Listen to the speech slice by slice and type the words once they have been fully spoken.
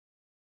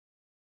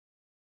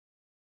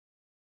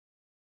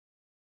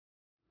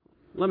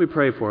Let me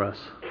pray for us.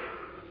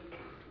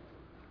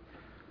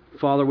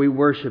 Father, we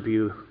worship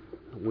you.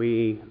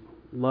 We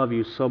love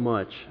you so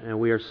much, and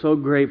we are so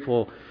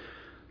grateful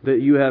that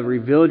you have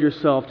revealed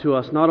yourself to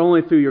us, not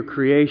only through your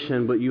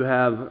creation, but you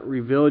have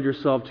revealed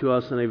yourself to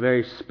us in a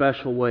very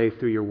special way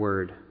through your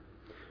word.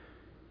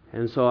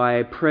 And so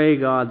I pray,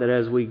 God, that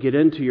as we get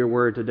into your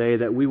word today,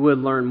 that we would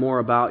learn more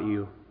about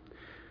you,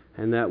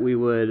 and that we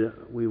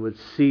would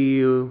see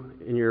you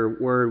in your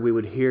word, we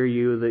would hear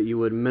you, that you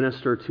would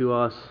minister to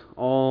us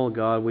all,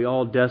 God. We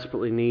all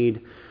desperately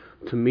need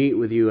to meet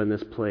with you in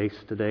this place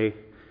today,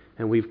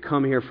 and we've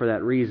come here for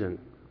that reason.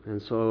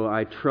 And so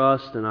I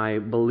trust and I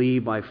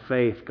believe by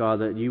faith, God,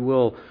 that you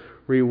will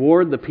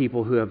reward the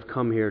people who have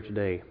come here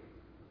today.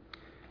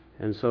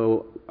 And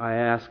so I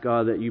ask,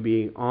 God, that you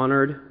be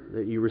honored,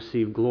 that you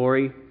receive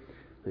glory,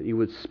 that you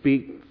would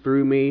speak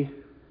through me.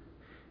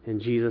 In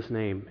Jesus'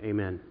 name,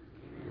 amen.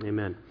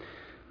 Amen.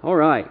 All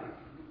right.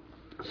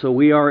 So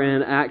we are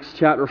in Acts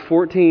chapter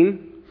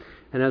 14.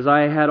 And as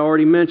I had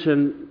already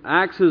mentioned,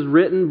 Acts is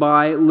written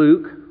by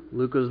Luke.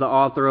 Luke is the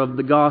author of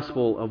the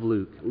Gospel of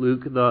Luke.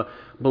 Luke, the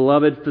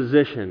beloved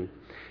physician.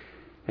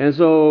 And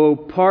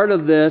so part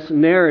of this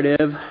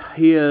narrative,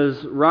 he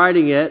is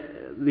writing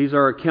it. These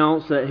are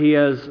accounts that he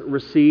has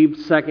received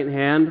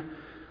secondhand.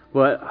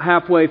 But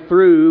halfway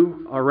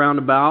through, around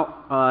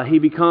about, he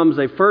becomes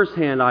a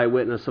first-hand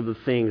eyewitness of the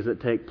things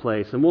that take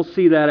place. And we'll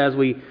see that as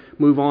we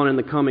move on in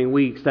the coming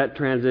weeks. That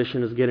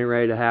transition is getting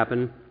ready to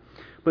happen.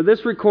 But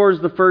this records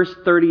the first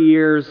 30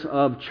 years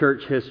of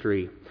church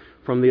history,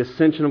 from the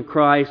ascension of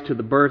Christ to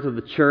the birth of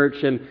the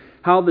church, and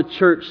how the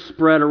church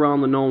spread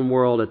around the known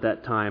world at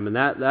that time. And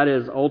that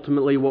is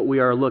ultimately what we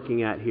are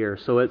looking at here.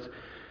 So it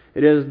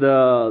is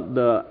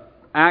the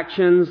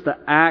actions, the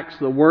acts,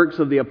 the works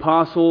of the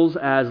apostles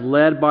as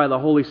led by the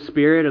Holy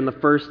Spirit in the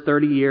first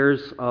 30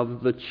 years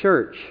of the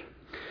church.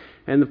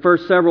 And the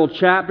first several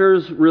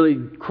chapters really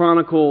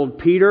chronicled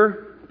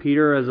Peter.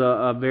 Peter is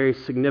a very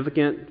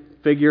significant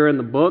figure in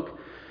the book.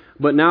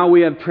 But now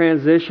we have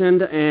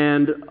transitioned,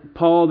 and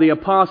Paul the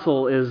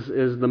apostle is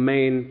the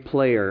main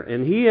player.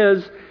 And he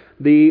is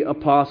the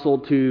apostle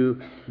to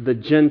the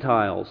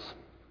Gentiles.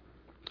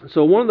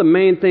 So one of the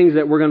main things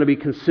that we're going to be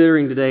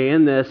considering today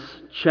in this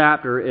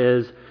chapter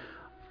is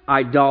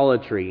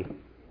idolatry,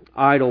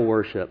 idol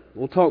worship.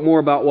 We'll talk more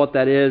about what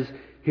that is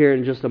here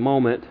in just a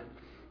moment.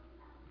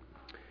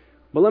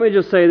 But let me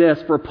just say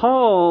this. For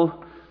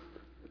Paul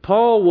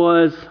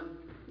was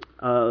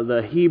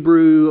the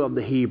Hebrew of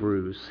the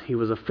Hebrews. He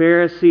was a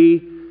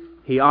Pharisee.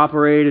 He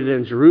operated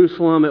in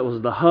Jerusalem. It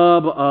was the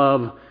hub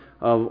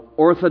of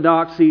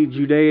Orthodoxy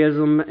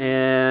Judaism.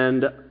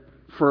 And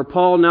for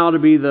Paul now to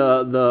be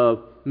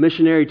the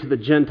missionary to the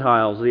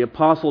Gentiles, the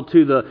apostle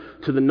to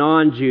the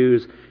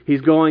non-Jews,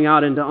 he's going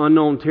out into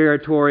unknown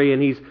territory,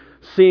 and he's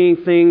seeing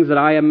things that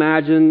I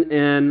imagine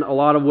in a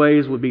lot of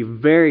ways would be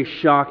very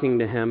shocking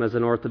to him as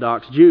an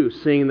Orthodox Jew,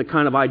 seeing the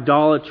kind of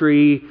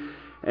idolatry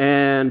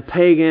and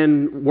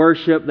pagan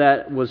worship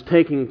that was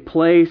taking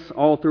place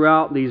all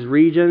throughout these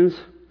regions.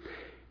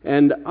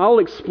 And I'll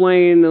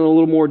explain in a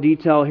little more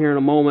detail here in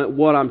a moment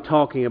what I'm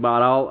talking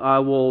about. I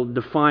will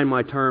define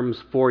my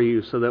terms for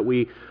you so that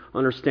we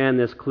understand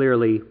this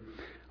clearly.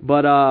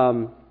 But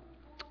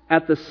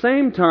at the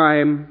same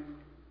time,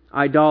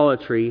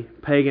 idolatry,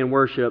 pagan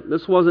worship,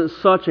 this wasn't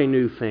such a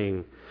new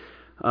thing,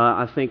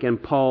 I think, in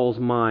Paul's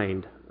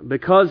mind.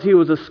 Because he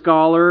was a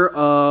scholar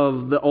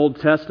of the Old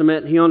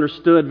Testament, he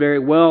understood very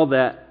well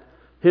that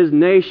his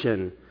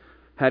nation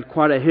had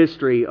quite a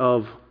history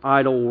of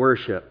idol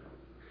worship.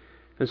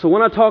 And so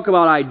when I talk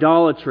about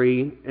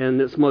idolatry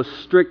in its most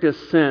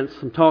strictest sense,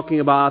 I'm talking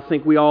about, I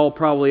think we all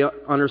probably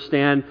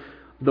understand,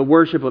 the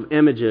worship of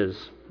images.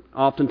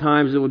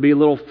 Oftentimes it would be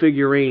little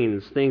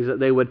figurines, things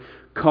that they would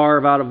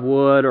carve out of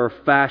wood or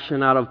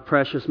fashion out of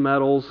precious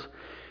metals.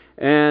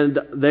 And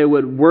they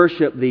would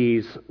worship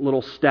these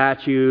little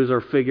statues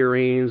or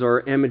figurines or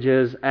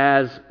images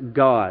as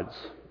gods.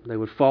 They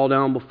would fall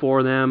down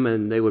before them,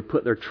 and they would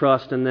put their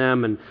trust in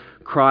them and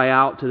cry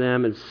out to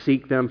them and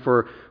seek them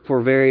for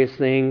various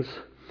things.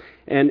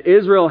 And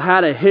Israel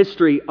had a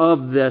history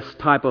of this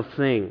type of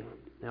thing.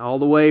 All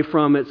the way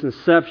from its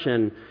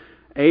inception,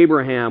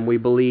 Abraham, we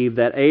believe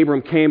that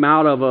Abram came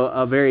out of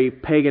a very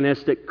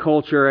paganistic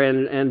culture,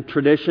 and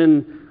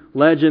tradition,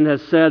 legend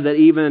has said that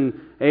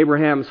even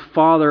Abraham's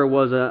father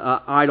was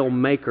an idol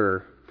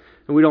maker.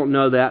 And we don't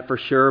know that for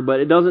sure, but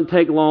it doesn't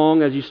take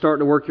long as you start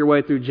to work your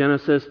way through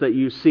Genesis that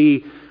you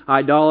see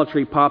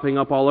idolatry popping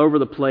up all over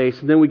the place.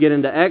 And then we get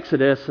into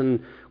Exodus,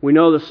 and we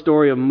know the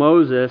story of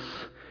Moses.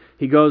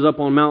 He goes up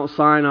on Mount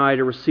Sinai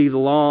to receive the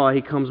law.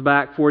 He comes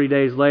back 40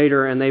 days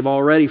later, and they've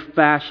already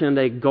fashioned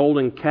a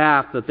golden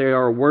calf that they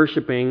are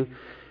worshiping,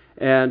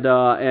 and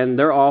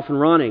they're off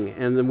and running.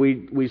 And then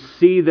we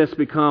see this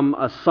become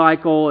a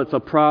cycle. It's a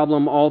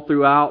problem all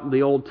throughout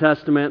the Old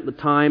Testament, the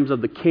times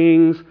of the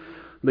kings.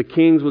 The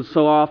kings would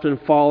so often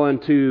fall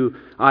into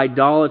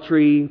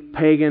idolatry,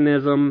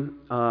 paganism,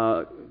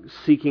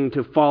 seeking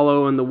to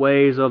follow in the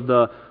ways of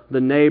the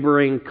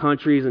neighboring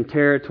countries and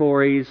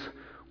territories,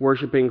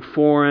 worshiping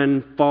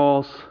foreign,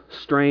 false,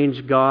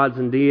 strange gods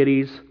and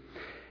deities.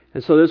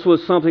 And so this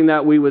was something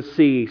that we would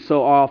see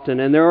so often.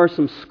 And there are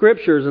some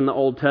scriptures in the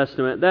Old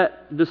Testament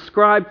that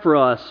describe for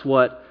us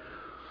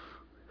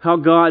how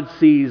God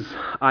sees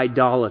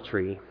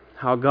idolatry,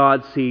 how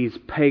God sees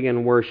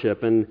pagan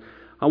worship. And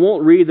I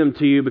won't read them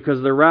to you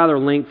because they're rather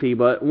lengthy,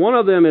 but one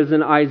of them is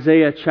in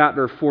Isaiah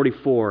chapter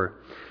 44.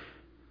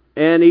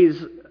 And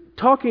he's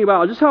talking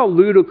about just how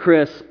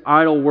ludicrous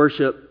idol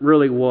worship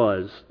really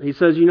was. He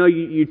says,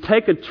 you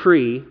take a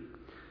tree,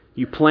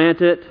 you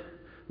plant it,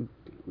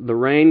 the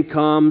rain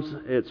comes,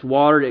 it's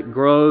watered, it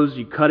grows,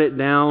 you cut it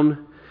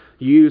down,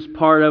 you use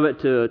part of it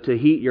to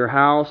heat your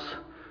house,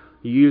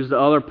 you use the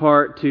other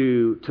part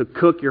to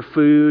cook your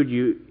food,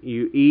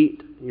 you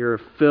eat, you're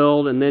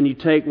filled, and then you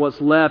take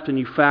what's left and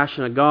you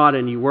fashion a god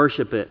and you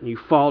worship it, and you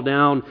fall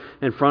down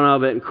in front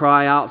of it and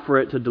cry out for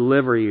it to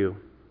deliver you.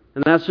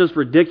 And that's just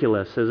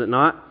ridiculous, is it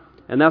not?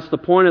 And that's the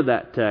point of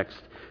that text.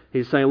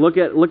 He's saying, look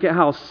at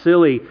how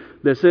silly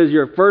this is.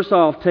 You're first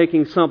off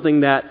taking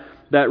something that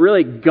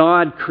really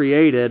God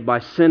created by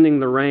sending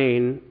the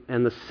rain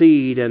and the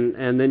seed,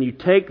 and then you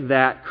take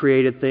that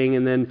created thing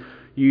and then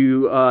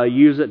you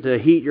use it to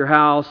heat your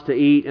house, to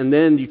eat, and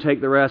then you take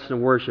the rest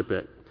and worship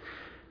it.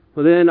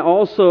 But then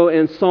also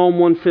in Psalm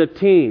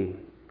 115,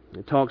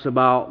 it talks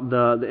about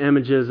the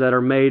images that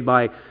are made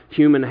by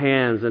human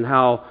hands and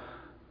how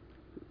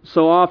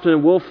so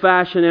often we'll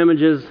fashion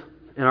images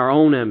in our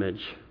own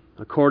image,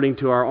 according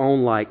to our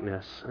own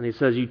likeness. And he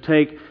says you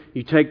take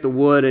the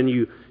wood and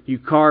you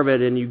carve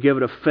it and you give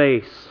it a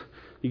face.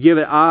 You give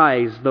it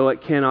eyes, though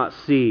it cannot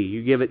see.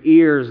 You give it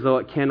ears, though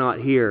it cannot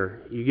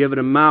hear. You give it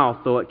a mouth,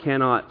 though it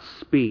cannot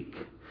speak.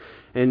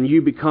 And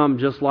you become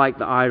just like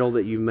the idol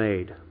that you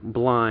made,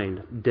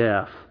 blind,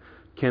 deaf,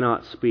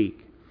 cannot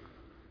speak.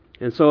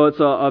 And so it's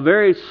a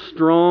very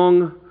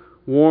strong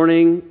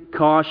warning,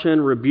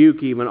 caution,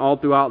 rebuke even, all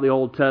throughout the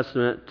Old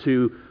Testament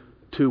to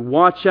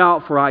watch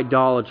out for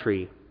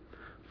idolatry.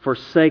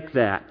 Forsake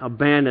that,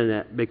 abandon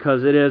it,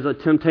 because it is a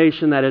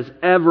temptation that is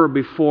ever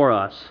before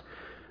us.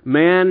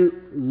 Man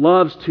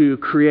loves to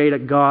create a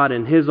God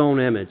in his own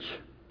image.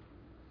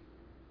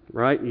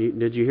 Right?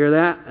 Did you hear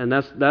that? And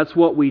that's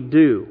what we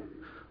do.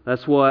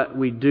 That's what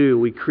we do.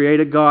 We create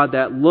a God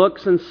that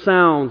looks and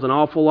sounds an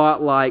awful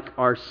lot like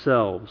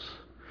ourselves.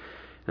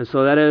 And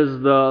so that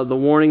is the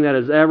warning that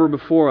is ever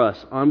before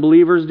us.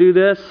 Unbelievers do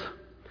this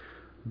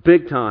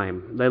big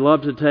time. They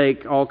love to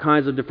take all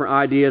kinds of different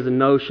ideas and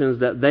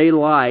notions that they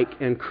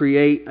like and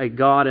create a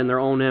God in their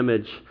own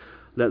image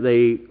that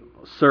they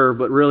serve,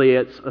 but really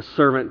it's a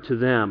servant to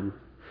them.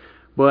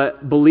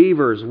 But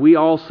believers, we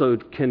also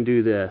can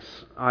do this.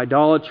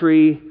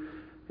 Idolatry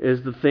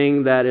is the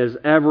thing that is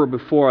ever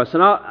before us.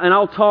 And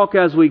I'll talk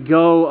as we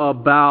go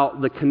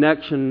about the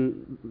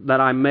connection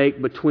that I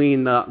make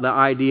between the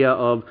idea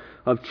of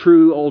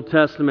true Old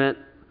Testament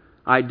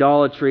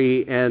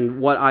idolatry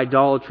and what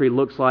idolatry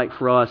looks like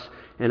for us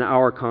in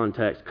our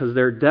context. Because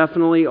there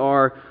definitely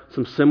are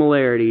some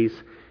similarities.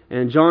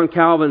 And John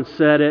Calvin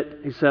said it.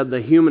 He said,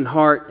 the human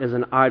heart is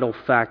an idol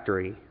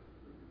factory.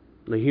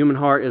 The human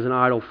heart is an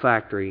idol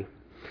factory.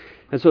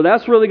 And so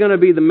that's really going to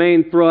be the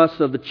main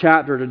thrust of the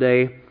chapter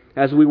today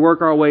as we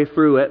work our way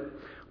through it.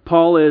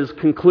 Paul is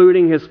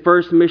concluding his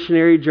first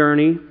missionary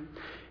journey.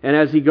 And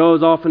as he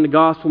goes off into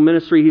gospel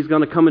ministry, he's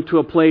going to come into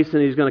a place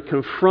and he's going to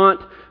confront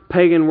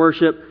pagan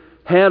worship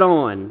head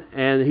on.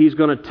 And he's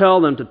going to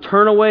tell them to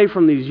turn away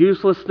from these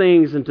useless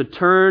things and to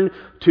turn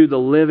to the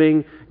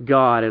living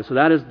God. And so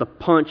that is the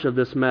punch of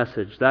this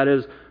message. That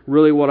is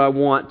really what I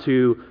want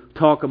to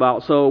talk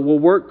about. So we'll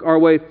work our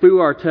way through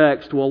our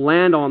text. We'll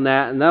land on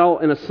that. And that'll,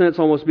 in a sense,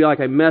 almost be like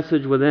a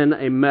message within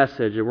a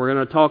message. And we're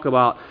going to talk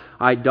about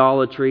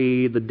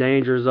idolatry, the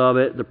dangers of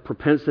it, the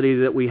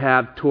propensity that we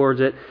have towards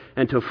it,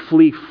 and to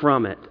flee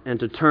from it, and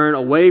to turn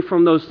away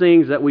from those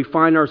things that we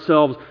find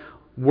ourselves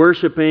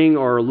worshiping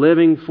or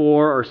living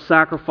for or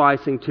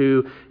sacrificing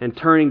to, and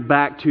turning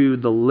back to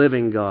the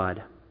living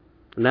God.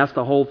 And that's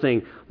the whole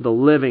thing, the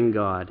living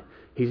God.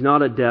 He's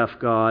not a deaf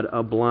God,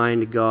 a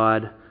blind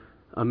God,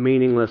 a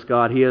meaningless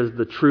God. He is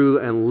the true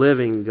and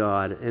living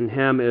God. In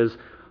Him is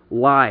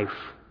life.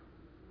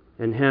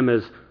 In Him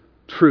is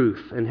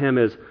truth. In Him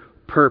is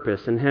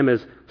purpose. In Him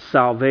is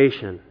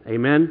salvation.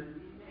 Amen?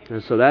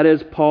 And so that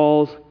is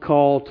Paul's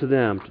call to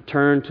them, to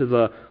turn to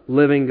the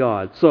living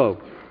God.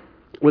 So,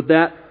 with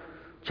that,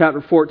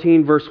 chapter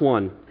 14, verse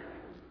 1.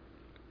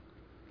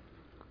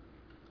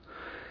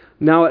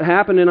 Now it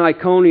happened in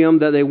Iconium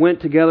that they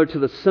went together to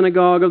the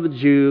synagogue of the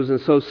Jews,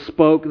 and so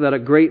spoke that a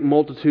great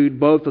multitude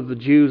both of the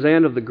Jews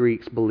and of the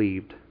Greeks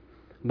believed.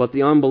 But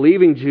the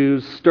unbelieving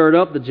Jews stirred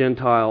up the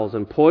Gentiles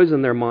and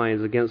poisoned their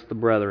minds against the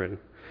brethren.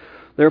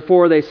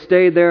 Therefore they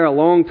stayed there a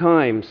long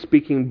time,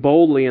 speaking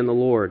boldly in the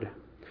Lord,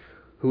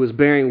 who was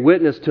bearing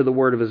witness to the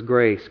word of His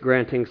grace,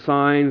 granting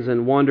signs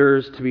and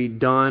wonders to be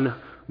done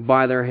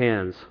by their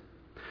hands.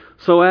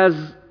 So as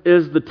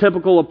is the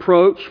typical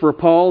approach for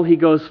Paul, he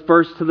goes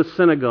first to the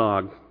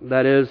synagogue.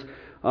 That is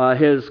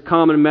his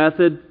common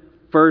method,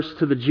 first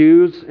to the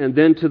Jews and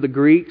then to the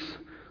Greeks.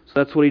 So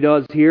that's what he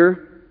does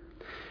here.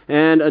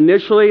 And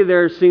initially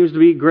there seems to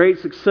be great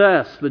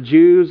success. The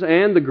Jews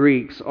and the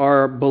Greeks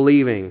are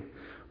believing.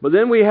 But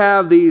then we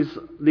have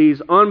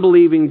these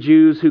unbelieving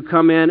Jews who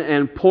come in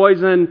and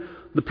poison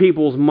the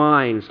people's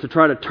minds to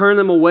try to turn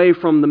them away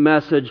from the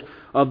message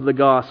of the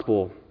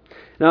gospel.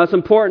 Now it's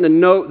important to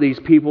note these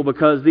people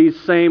because these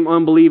same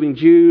unbelieving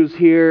Jews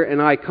here in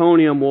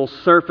Iconium will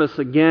surface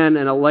again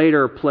in a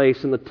later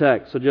place in the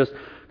text. So just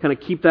kind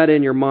of keep that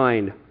in your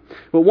mind.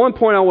 But one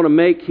point I want to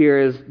make here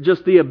is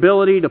just the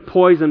ability to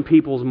poison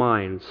people's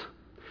minds.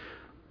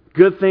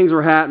 Good things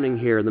were happening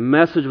here. The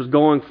message was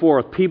going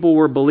forth. People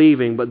were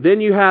believing. But then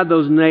you had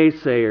those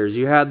naysayers.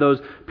 You had those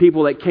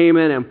people that came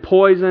in and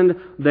poisoned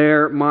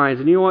their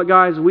minds. And you know what,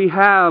 guys? We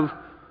have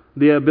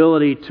the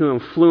ability to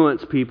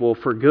influence people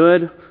for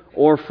good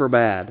or for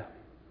bad.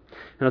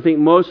 And I think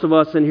most of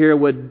us in here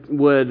would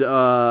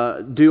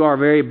do our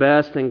very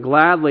best and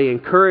gladly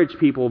encourage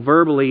people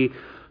verbally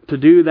to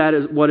do that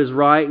is what is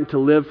right and to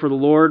live for the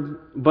Lord.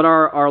 But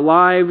our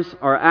lives,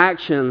 our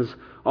actions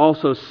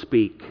also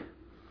speak.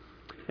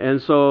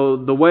 And so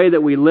the way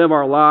that we live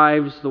our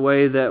lives, the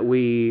way that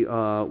we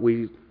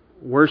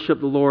worship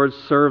the Lord,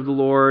 serve the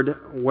Lord,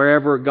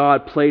 wherever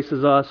God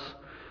places us,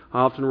 I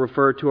often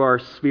refer to our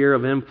sphere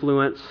of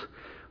influence,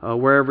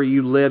 wherever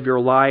you live your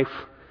life,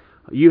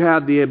 you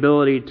have the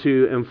ability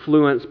to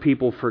influence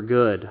people for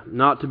good.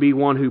 Not to be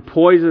one who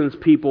poisons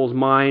people's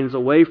minds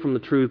away from the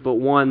truth, but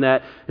one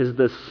that is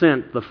the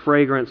scent, the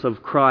fragrance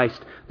of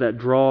Christ that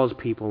draws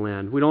people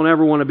in. We don't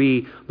ever want to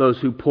be those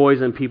who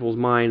poison people's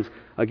minds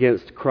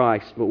against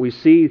Christ. But we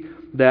see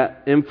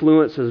that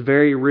influence is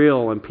very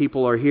real, and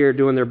people are here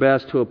doing their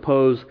best to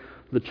oppose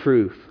the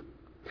truth.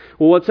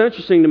 Well, what's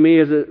interesting to me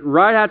is that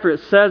right after it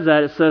says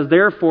that, it says,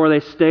 therefore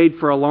they stayed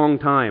for a long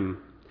time.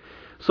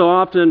 So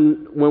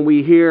often when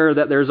we hear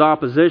that there's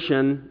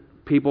opposition,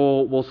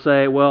 people will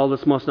say, well,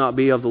 this must not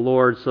be of the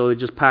Lord, so they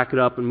just pack it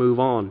up and move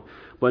on.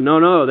 But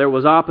no, there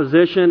was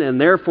opposition, and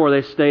therefore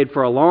they stayed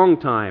for a long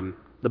time.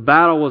 The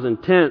battle was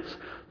intense.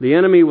 The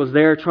enemy was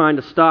there trying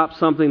to stop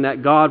something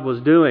that God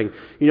was doing.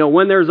 You know,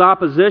 when there's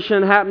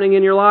opposition happening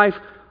in your life,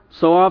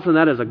 so often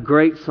that is a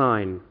great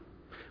sign.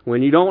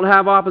 When you don't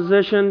have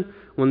opposition,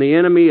 when the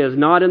enemy is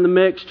not in the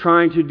mix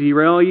trying to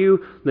derail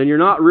you, then you're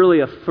not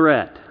really a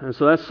threat. And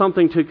so that's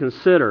something to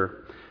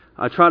consider.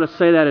 I try to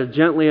say that as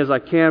gently as I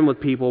can with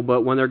people,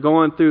 but when they're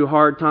going through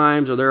hard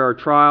times or there are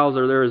trials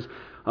or there's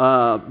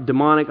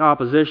demonic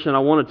opposition, I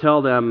want to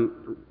tell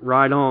them,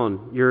 right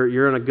on,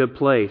 you're in a good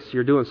place.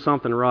 You're doing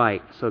something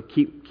right. So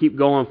keep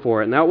going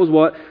for it. And that was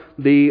what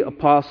the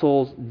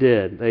apostles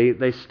did.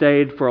 They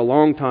stayed for a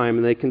long time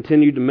and they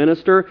continued to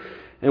minister.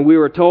 And we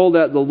were told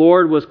that the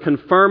Lord was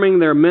confirming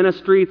their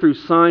ministry through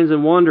signs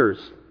and wonders.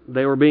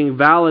 They were being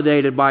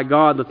validated by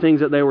God. The things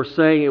that they were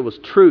saying, it was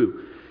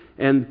true.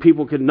 And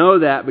people could know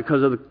that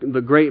because of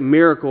the great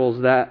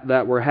miracles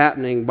that were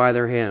happening by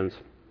their hands.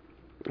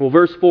 Well,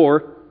 verse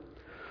 4,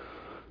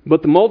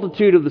 but the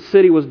multitude of the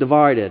city was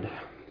divided.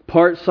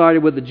 Part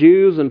sided with the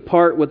Jews and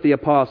part with the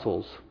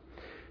apostles.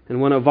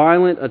 And when a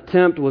violent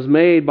attempt was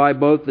made by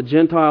both the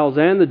Gentiles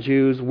and the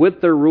Jews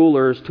with their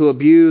rulers to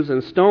abuse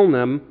and stone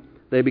them,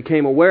 they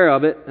became aware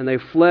of it, and they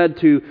fled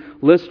to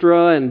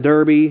Lystra and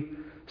Derbe,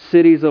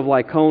 cities of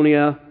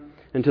Lycaonia,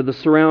 and to the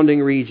surrounding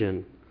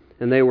region.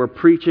 And they were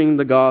preaching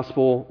the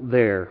gospel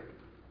there.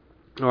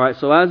 All right,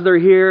 so as they're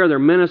here, they're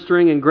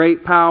ministering in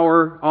great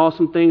power.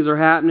 Awesome things are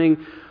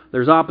happening.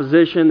 There's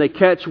opposition. They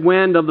catch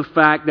wind of the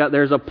fact that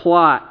there's a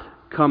plot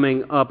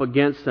coming up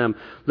against them,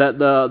 that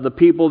the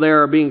people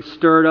there are being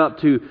stirred up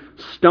to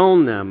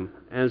stone them.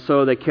 And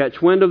so they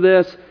catch wind of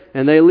this,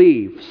 and they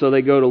leave. So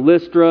they go to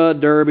Lystra,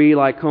 Derbe,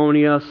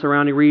 Lycaonia,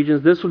 surrounding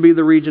regions. This would be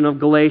the region of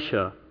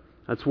Galatia.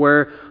 That's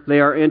where they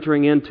are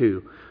entering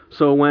into.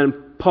 So when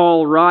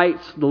Paul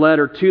writes the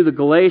letter to the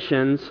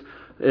Galatians,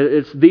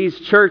 it's these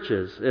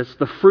churches. It's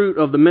the fruit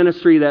of the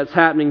ministry that's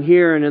happening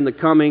here and in the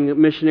coming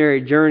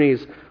missionary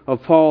journeys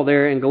of Paul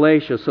there in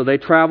Galatia. So they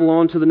travel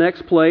on to the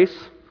next place.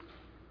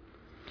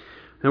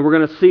 And we're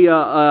going to see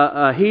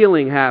a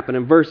healing happen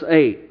in verse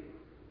 8.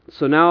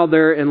 So now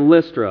they're in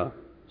Lystra.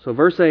 So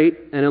verse 8,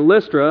 and in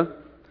Lystra,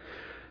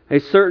 a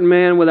certain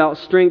man without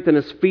strength in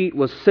his feet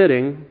was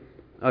sitting,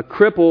 a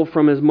cripple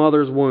from his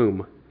mother's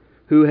womb,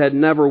 who had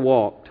never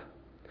walked.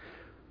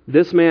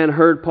 This man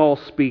heard Paul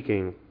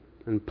speaking,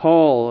 and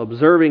Paul,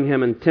 observing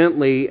him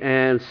intently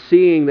and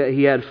seeing that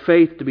he had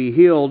faith to be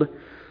healed,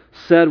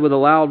 said with a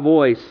loud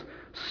voice,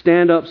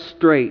 stand up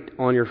straight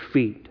on your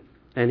feet.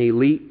 And he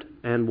leaped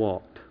and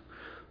walked.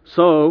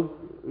 So,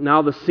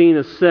 now the scene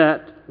is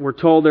set. We're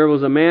told there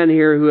was a man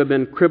here who had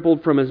been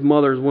crippled from his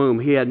mother's womb.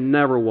 He had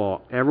never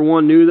walked.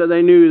 Everyone knew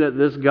that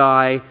this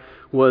guy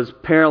was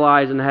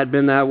paralyzed and had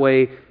been that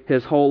way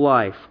his whole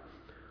life.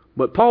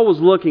 But Paul was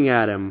looking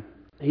at him.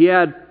 He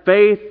had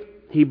faith.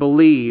 He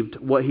believed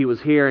what he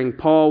was hearing.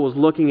 Paul was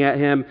looking at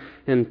him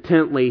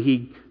intently.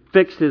 He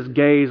fixed his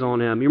gaze on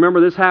him. You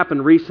remember this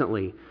happened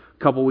recently.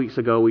 A couple weeks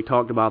ago we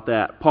talked about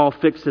that. Paul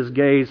fixed his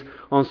gaze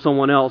on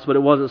someone else, but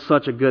it wasn't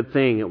such a good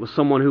thing. It was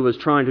someone who was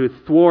trying to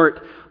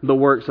thwart the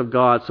works of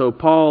God. So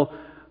Paul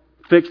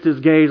fixed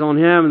his gaze on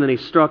him, and then he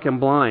struck him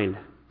blind.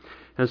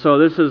 And so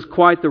this is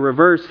quite the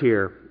reverse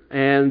here.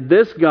 And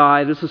this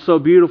guy, this is so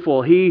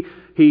beautiful. He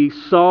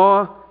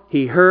saw,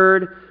 he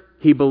heard,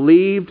 he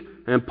believed,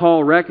 and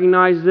Paul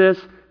recognized this,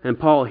 and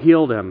Paul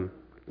healed him.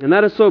 And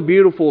that is so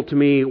beautiful to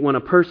me when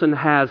a person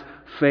has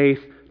faith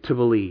to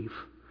believe.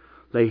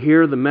 They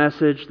hear the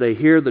message, they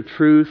hear the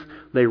truth,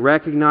 they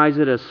recognize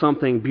it as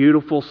something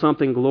beautiful,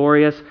 something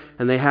glorious,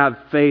 and they have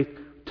faith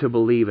to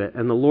believe it.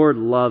 And the Lord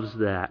loves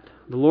that.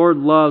 The Lord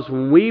loves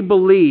when we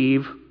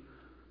believe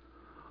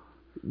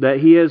that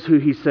He is who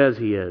He says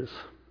He is.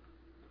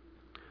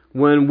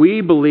 When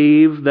we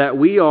believe that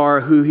we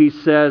are who He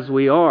says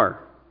we are.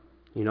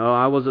 You know,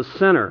 I was a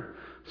sinner,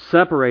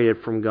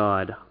 separated from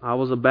God. I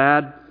was a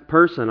bad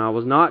person. I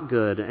was not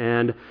good,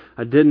 and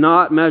I did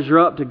not measure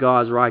up to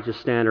God's righteous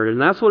standard. And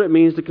that's what it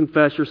means to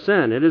confess your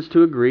sin. It is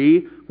to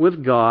agree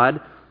with God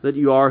that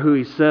you are who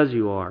He says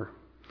you are.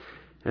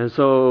 And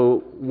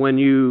so when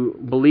you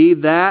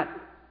believe that,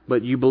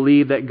 but you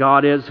believe that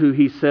God is who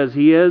He says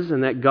He is,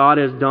 and that God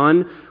has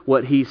done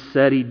what He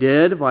said He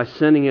did by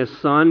sending His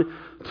Son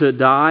to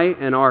die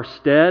in our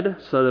stead,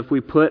 so that if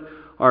we put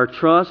our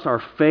trust,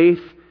 our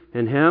faith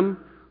in Him,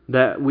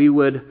 that we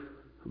would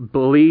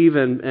believe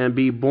and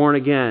be born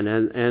again.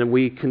 And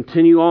we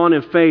continue on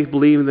in faith,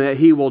 believing that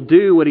He will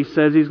do what He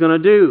says He's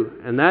going to do.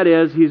 And that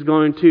is, He's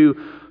going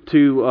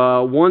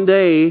to one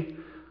day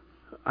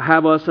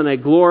have us in a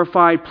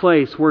glorified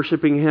place,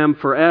 worshiping Him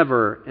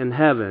forever in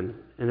heaven,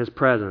 in His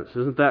presence.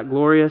 Isn't that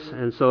glorious?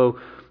 And so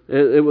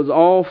it was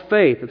all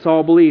faith. It's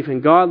all belief.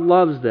 And God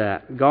loves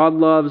that. God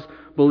loves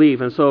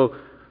belief. And so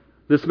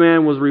this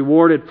man was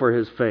rewarded for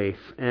his faith,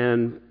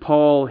 and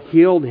Paul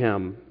healed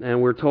him,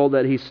 and we're told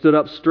that he stood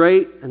up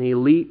straight, and he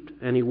leaped,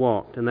 and he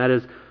walked, and that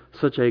is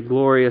such a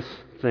glorious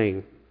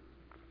thing.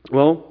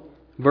 Well,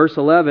 verse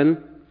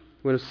 11,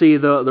 we're going to see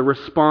the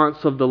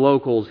response of the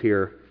locals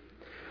here.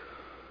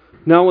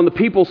 Now when the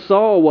people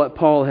saw what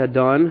Paul had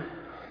done,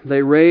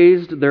 they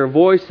raised their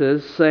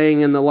voices,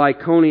 saying in the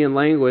Lycaonian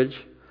language,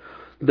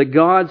 "The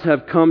gods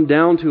have come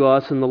down to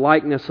us in the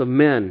likeness of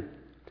men."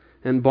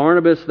 And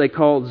Barnabas they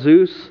called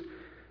Zeus,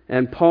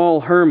 and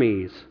Paul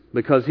Hermes,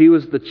 because he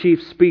was the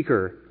chief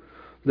speaker.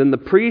 Then the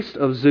priest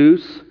of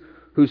Zeus,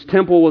 whose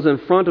temple was in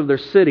front of their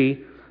city,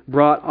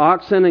 brought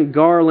oxen and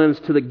garlands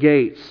to the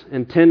gates,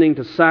 intending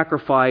to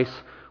sacrifice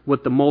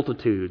with the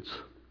multitudes.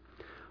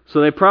 So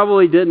they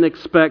probably didn't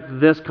expect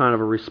this kind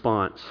of a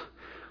response.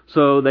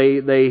 So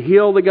they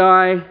heal the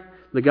guy.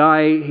 The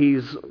guy,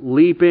 he's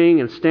leaping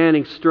and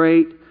standing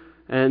straight.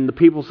 And the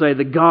people say,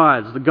 the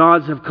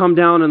gods have come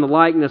down in the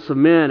likeness of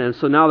men, and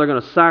so now they're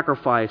going to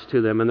sacrifice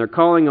to them. And they're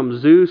calling them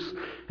Zeus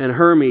and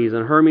Hermes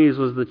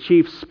was the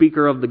chief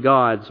speaker of the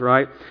gods,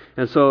 right?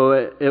 And so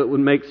it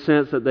would make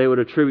sense that they would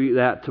attribute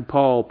that to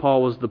Paul.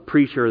 Paul was the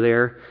preacher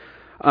there.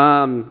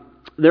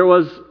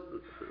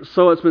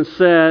 So it's been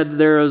said,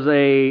 there is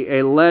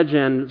a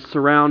legend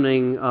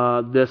surrounding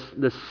this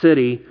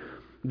city,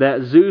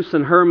 that Zeus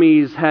and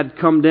Hermes had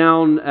come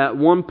down at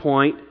one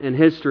point in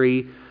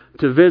history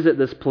to visit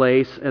this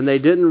place, and they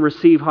didn't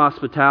receive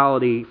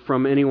hospitality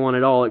from anyone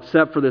at all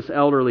except for this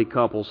elderly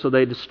couple. So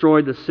they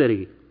destroyed the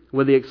city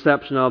with the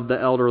exception of the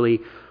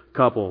elderly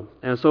couple.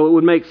 And so it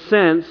would make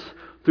sense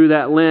through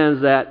that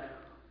lens that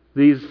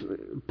these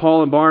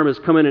Paul and Barnabas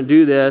come in and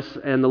do this,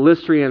 and the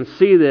Lystrians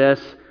see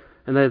this,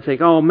 and they think,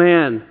 oh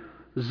man,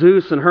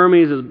 Zeus and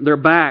Hermes, they're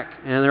back.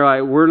 And they're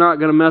like, we're not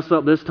going to mess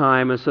up this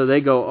time. And so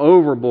they go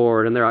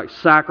overboard, and they're like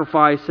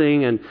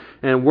sacrificing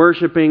and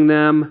worshiping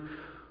them.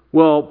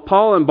 Well,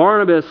 Paul and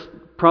Barnabas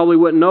probably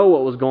wouldn't know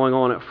what was going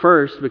on at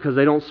first because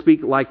they don't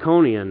speak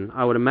Lycaonian,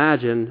 I would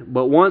imagine.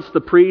 But once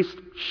the priests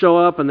show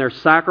up and they're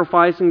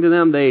sacrificing to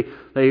them,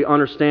 they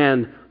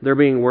understand they're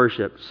being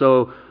worshipped.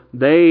 So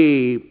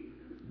they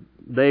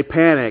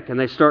panic and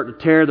they start to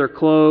tear their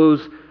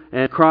clothes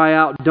and cry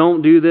out,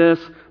 don't do this,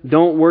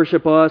 don't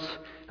worship us.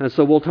 And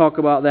so we'll talk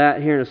about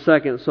that here in a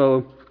second.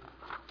 So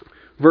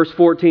verse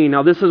 14.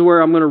 Now this is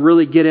where I'm going to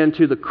really get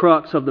into the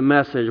crux of the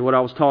message, what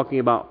I was talking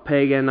about,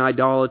 pagan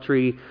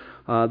idolatry.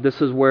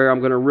 This is where I'm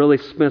going to really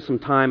spend some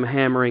time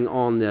hammering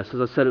on this. As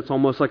I said, it's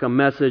almost like a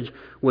message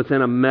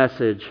within a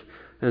message.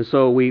 And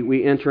so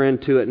we enter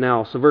into it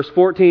now. So verse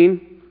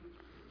 14.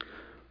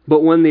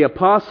 But when the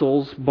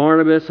apostles,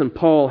 Barnabas and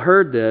Paul,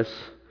 heard this,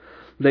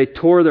 they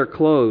tore their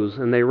clothes,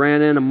 and they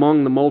ran in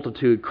among the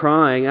multitude,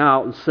 crying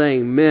out and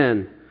saying,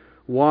 Men,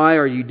 why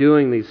are you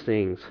doing these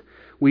things?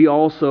 We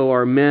also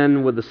are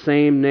men with the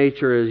same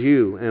nature as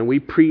you, and we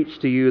preach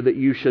to you that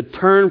you should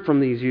turn from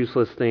these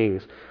useless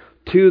things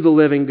to the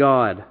living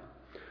God,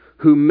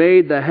 who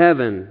made the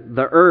heaven,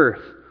 the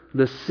earth,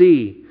 the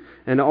sea,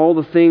 and all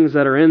the things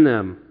that are in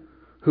them,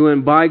 who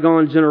in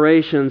bygone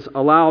generations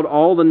allowed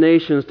all the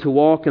nations to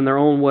walk in their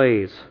own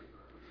ways.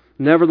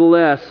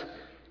 Nevertheless,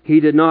 He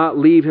did not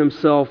leave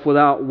Himself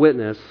without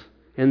witness,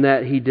 in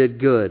that He did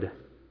good,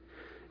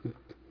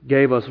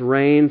 gave us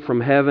rain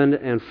from heaven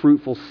and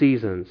fruitful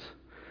seasons,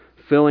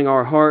 filling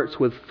our hearts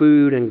with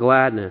food and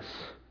gladness.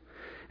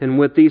 And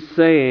with these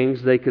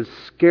sayings, they could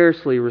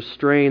scarcely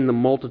restrain the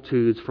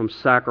multitudes from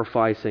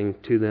sacrificing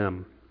to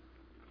them.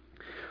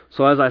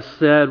 So as I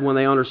said, when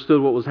they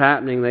understood what was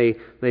happening,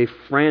 they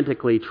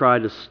frantically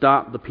tried to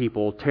stop the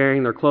people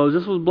tearing their clothes.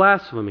 This was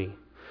blasphemy.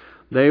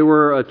 They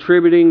were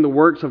attributing the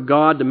works of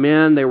God to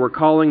men. They were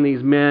calling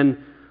these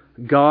men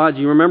gods.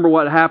 You remember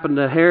what happened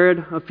to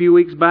Herod a few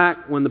weeks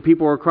back when the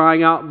people were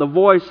crying out, "The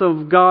voice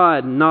of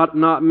God,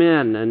 not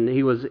men," and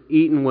he was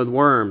eaten with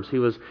worms. He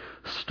was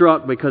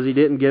struck because he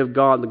didn't give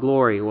God the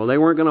glory. Well, they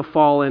weren't going to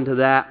fall into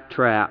that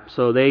trap.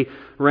 So they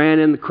ran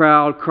in the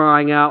crowd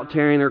crying out,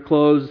 tearing their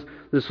clothes.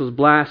 This was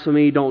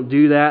blasphemy. Don't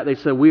do that. They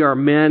said, "We are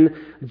men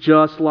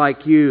just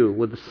like you,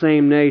 with the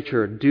same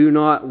nature. Do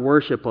not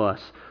worship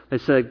us." They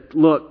said,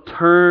 "Look,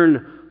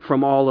 turn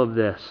from all of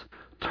this.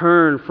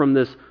 Turn from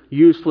this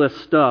useless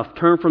stuff.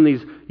 Turn from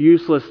these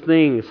useless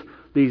things,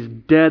 these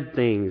dead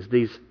things,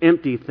 these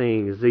empty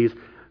things, these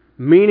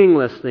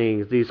meaningless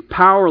things, these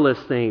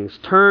powerless things.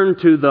 Turn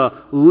to the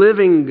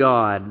living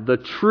God, the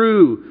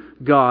true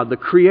God, the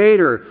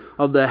Creator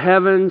of the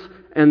heavens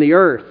and the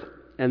earth."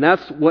 And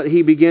that's what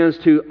he begins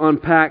to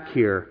unpack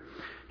here.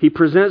 He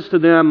presents to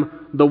them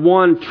the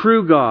one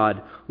true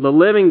God, the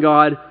living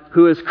God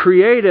who has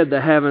created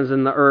the heavens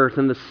and the earth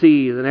and the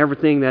seas and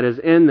everything that is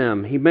in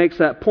them. He makes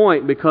that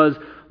point because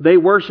they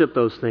worship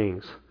those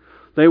things.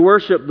 They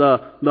worship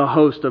the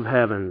host of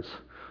heavens.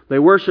 They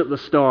worship the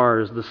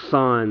stars, the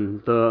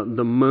sun,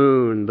 the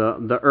moon,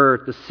 the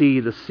earth, the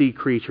sea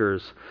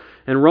creatures.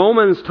 And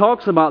Romans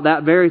talks about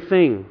that very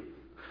thing.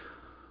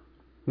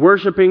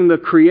 Worshipping the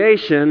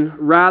creation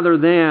rather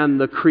than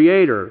the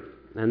Creator.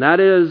 And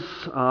that is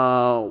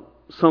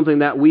something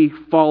that we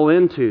fall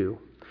into.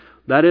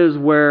 That is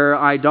where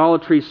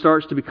idolatry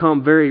starts to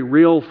become very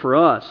real for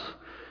us.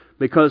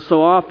 Because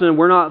so often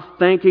we're not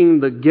thanking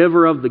the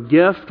giver of the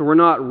gift. We're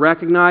not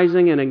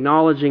recognizing and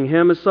acknowledging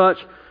Him as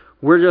such.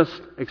 We're just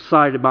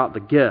excited about the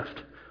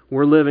gift.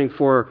 We're living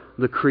for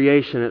the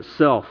creation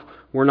itself.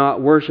 We're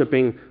not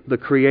worshiping the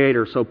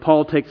Creator. So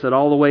Paul takes it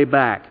all the way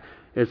back.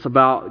 It's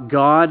about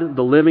God,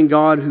 the living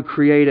God who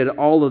created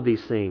all of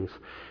these things.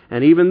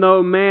 And even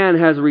though man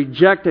has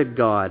rejected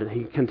God,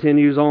 he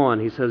continues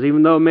on. He says,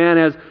 even though man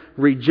has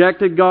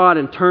rejected God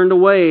and turned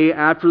away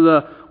after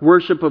the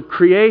worship of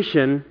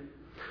creation,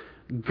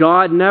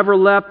 God never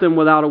left them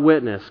without a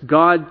witness.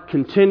 God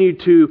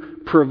continued to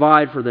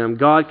provide for them.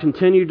 God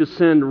continued to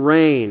send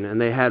rain, and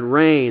they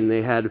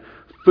had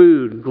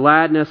food,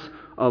 gladness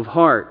of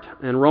heart.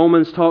 And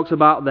Romans talks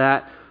about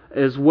that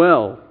as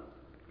well,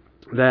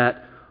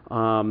 that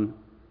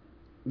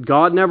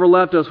God never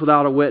left us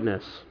without a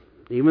witness.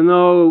 Even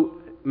though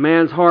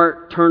man's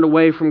heart turned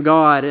away from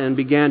God and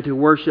began to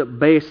worship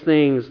base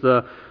things,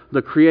 the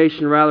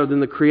creation rather than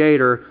the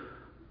Creator,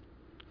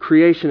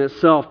 creation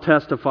itself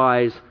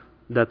testifies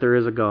that there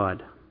is a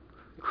God.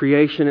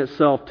 Creation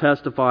itself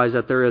testifies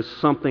that there is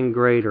something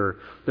greater.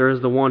 There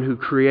is the one who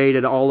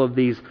created all of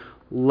these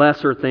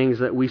lesser things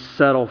that we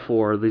settle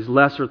for, these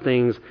lesser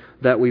things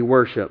that we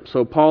worship.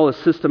 So Paul is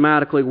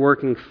systematically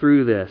working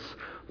through this.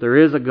 There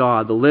is a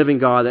God, the living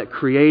God, that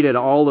created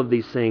all of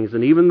these things.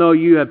 And even though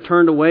you have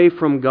turned away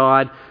from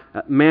God,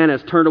 man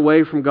has turned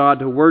away from God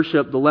to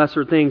worship the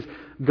lesser things,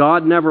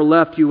 God never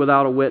left you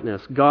without a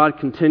witness. God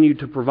continued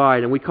to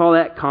provide. And we call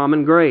that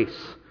common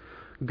grace.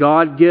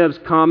 God gives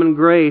common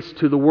grace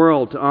to the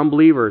world, to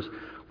unbelievers.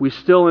 We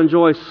still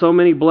enjoy so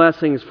many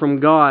blessings from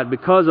God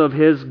because of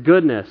His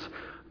goodness.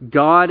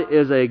 God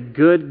is a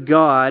good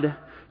God.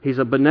 He's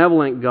a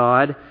benevolent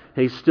God.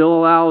 He still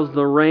allows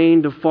the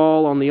rain to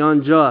fall on the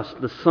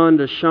unjust, the sun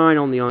to shine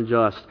on the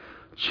unjust,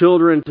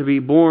 children to be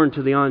born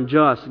to the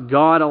unjust.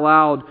 God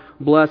allowed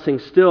blessing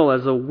still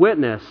as a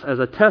witness, as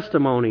a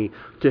testimony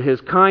to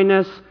His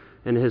kindness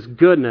and His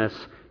goodness,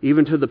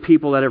 even to the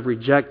people that have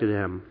rejected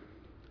Him.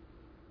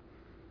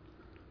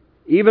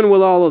 Even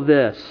with all of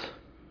this,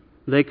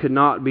 they could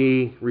not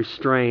be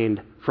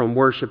restrained from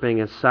worshiping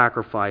and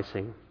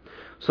sacrificing.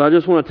 So I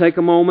just want to take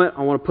a moment.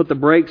 I want to put the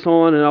brakes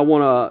on, and I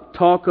want to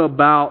talk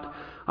about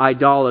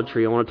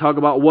idolatry. I want to talk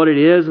about what it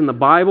is in the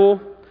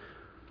Bible.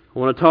 I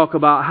want to talk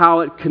about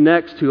how it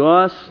connects to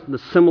us, the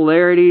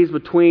similarities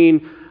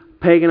between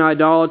pagan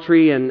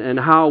idolatry and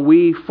how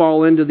we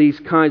fall into these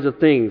kinds of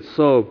things.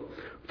 So,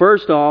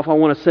 first off, I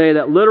want to say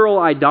that literal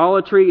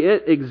idolatry,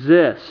 it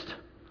exists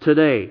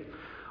today,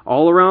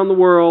 all around the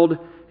world,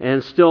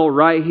 and still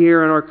right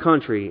here in our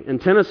country. In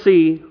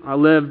Tennessee, I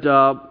lived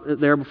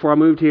there before I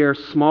moved here,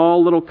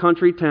 small little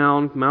country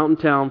town, mountain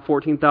town,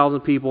 14,000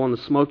 people in the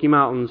Smoky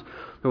Mountains.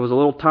 There was a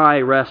little Thai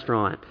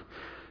restaurant.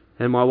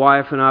 And my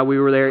wife and I, we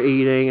were there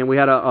eating, and we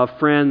had a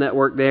friend that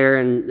worked there,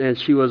 and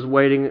she was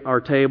waiting our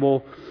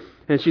table.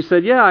 And she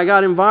said, "Yeah, I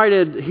got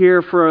invited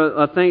here for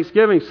a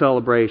Thanksgiving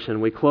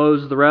celebration. We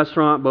closed the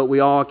restaurant, but we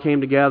all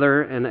came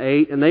together and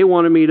ate, and they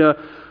wanted me to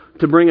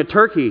bring a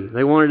turkey.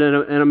 They wanted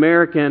an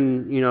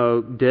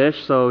American,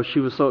 dish, so she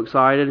was so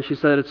excited. And she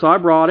said, so I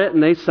brought it,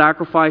 and they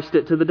sacrificed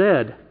it to the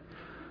dead.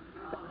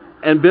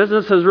 And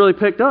business has really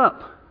picked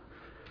up.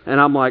 And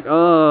I'm like,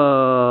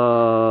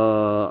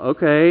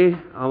 okay.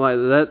 I'm like,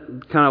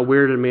 that kind of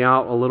weirded me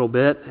out a little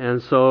bit.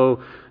 And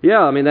so, yeah,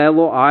 I mean, they had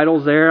little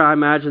idols there. I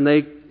imagine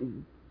they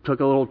took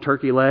a little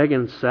turkey leg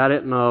and sat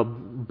it in a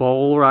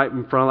bowl right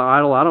in front of the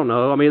idol. I don't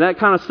know. I mean, that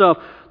kind of stuff,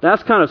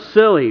 that's kind of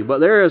silly. But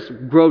there is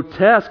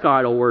grotesque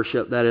idol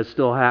worship that is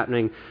still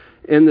happening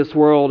in this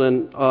world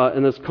and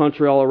in this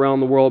country all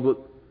around the world. But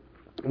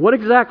what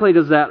exactly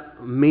does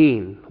that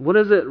mean? What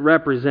does it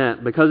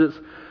represent? Because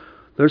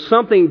there's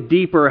something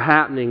deeper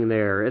happening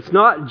there. It's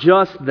not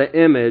just the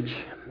image.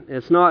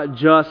 It's not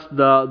just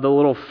the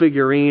little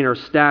figurine or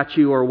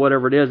statue or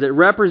whatever it is. It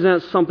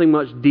represents something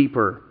much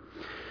deeper.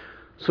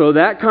 So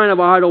that kind of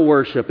idol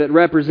worship, it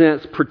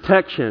represents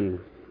protection.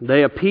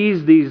 They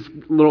appease these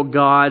little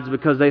gods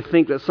because they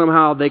think that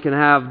somehow they can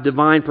have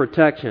divine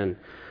protection.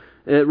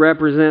 It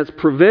represents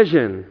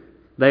provision.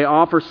 They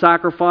offer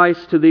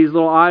sacrifice to these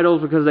little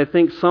idols because they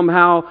think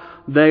somehow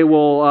they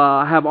will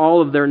have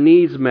all of their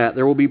needs met.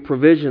 There will be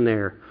provision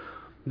there.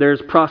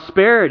 There's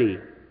prosperity.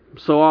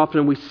 So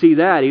often we see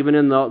that even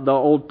in the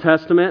Old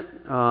Testament.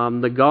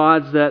 The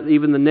gods that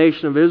even the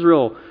nation of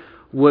Israel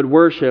would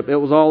worship, it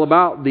was all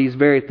about these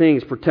very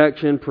things: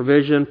 protection,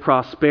 provision,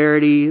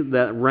 prosperity,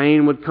 that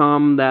rain would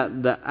come,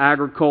 that the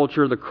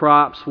agriculture, the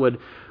crops would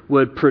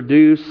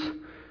produce.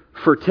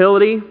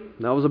 Fertility,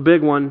 that was a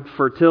big one.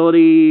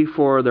 Fertility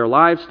for their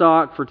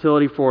livestock,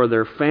 fertility for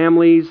their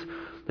families.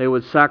 They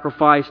would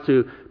sacrifice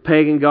to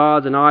pagan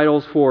gods and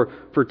idols for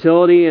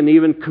fertility, and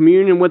even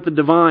communion with the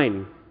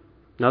divine.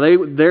 Now,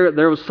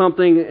 there was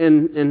something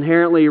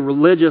inherently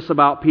religious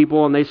about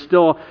people, and they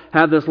still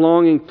have this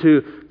longing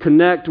to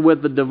connect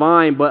with the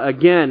divine. But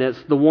again,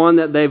 it's the one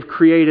that they've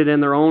created in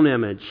their own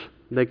image.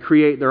 They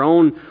create their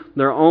own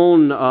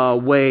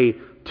way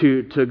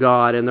to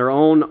God and their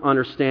own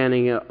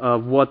understanding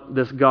of what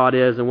this God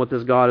is and what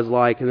this God is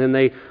like. And then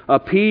they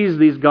appease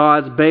these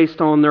gods based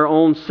on their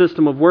own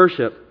system of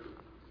worship.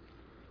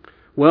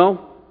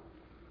 Well,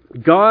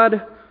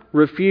 God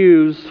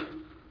refused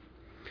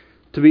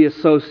to be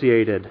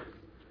associated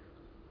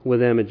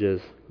with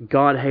images.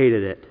 God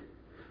hated it.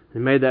 He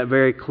made that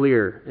very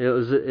clear. It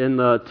was in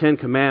the Ten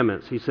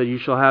Commandments. He said, "You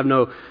shall have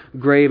no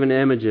graven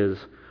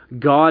images."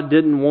 God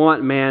didn't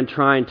want man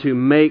trying to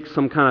make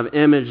some kind of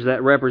image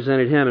that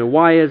represented Him. And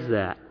why is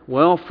that?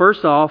 Well,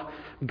 first off,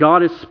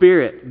 God is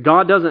spirit.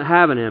 God doesn't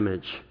have an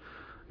image.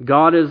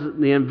 God is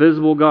the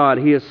invisible God.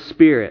 He is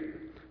spirit.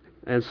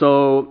 And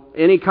so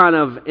any kind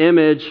of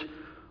image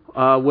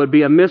would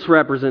be a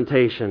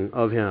misrepresentation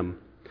of Him.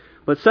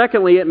 But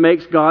secondly, it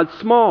makes God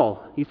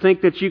small. You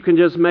think that you can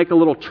just make a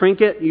little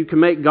trinket. You can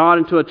make God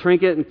into a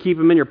trinket and keep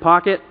Him in your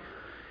pocket.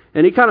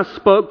 And He kind of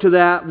spoke to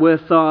that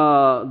with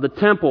the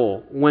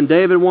temple. When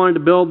David wanted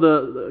to build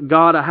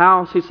God a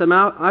house, he said,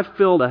 "I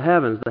fill the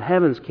heavens. The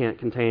heavens can't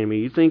contain me.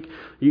 You think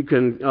you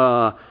can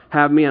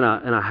have me in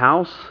a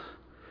house?"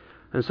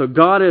 And so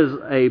God is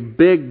a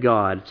big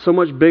God, so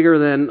much bigger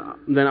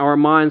than our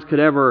minds could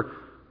ever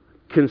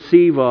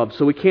conceive of.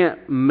 So we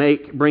can't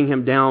bring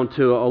Him down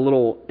to a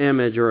little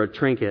image or a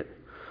trinket.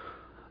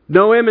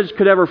 No image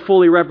could ever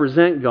fully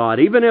represent God.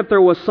 Even if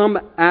there was some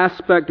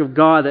aspect of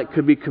God that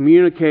could be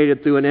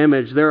communicated through an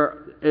image,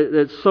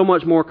 it's so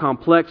much more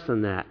complex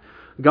than that.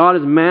 God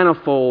is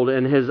manifold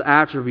in His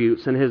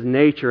attributes and His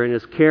nature and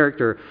His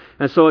character.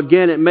 And so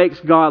again, it makes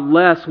God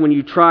less when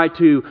you try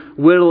to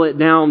whittle it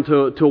down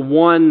to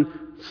one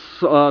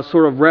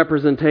sort of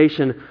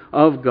representation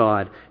of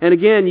God. And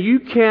again, you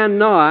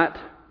cannot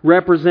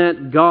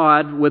represent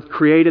God with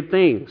created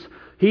things.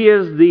 He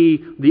is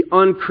the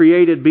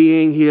uncreated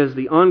being. He is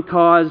the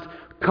uncaused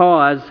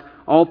cause.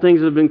 All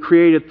things have been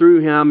created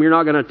through Him. You're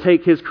not going to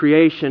take His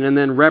creation and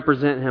then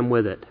represent Him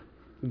with it.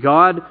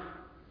 God,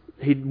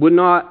 He would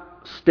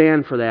not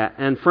stand for that.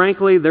 And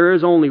frankly, there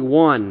is only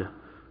one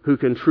who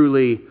can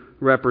truly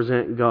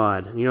represent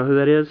God. You know who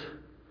that is?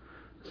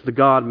 It's the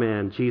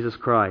God-man, Jesus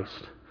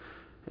Christ.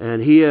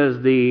 And He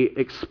is the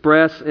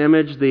express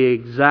image, the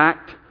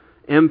exact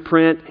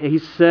imprint. He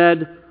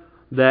said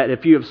that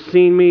if you have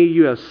seen me,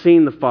 you have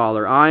seen the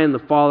Father. I and the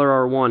Father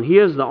are one. He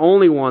is the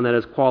only one that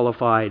is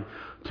qualified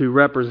to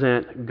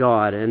represent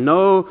God. And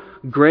no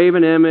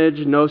graven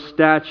image, no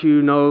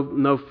statue,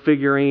 no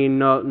figurine,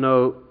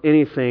 no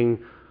anything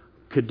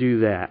could do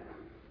that.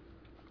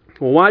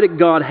 Well, why did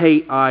God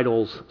hate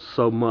idols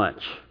so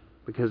much?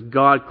 Because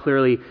God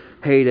clearly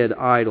hated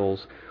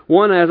idols.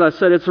 One, as I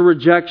said, it's a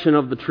rejection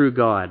of the true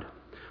God.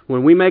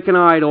 When we make an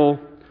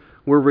idol,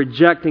 we're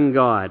rejecting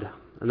God.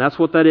 And that's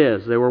what that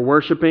is. They were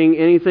worshiping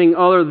anything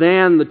other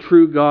than the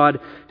true God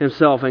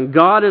Himself. And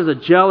God is a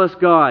jealous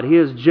God. He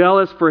is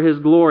jealous for His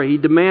glory. He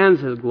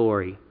demands His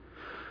glory.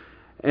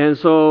 And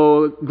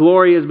so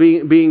glory is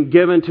being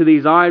given to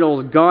these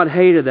idols. God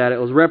hated that.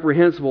 It was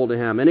reprehensible to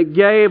Him. And it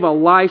gave a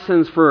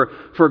license for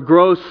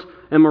gross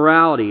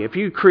immorality. If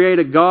you create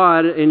a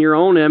God in your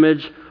own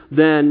image,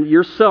 then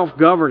you're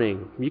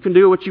self-governing. You can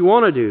do what you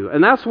want to do.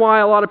 And that's why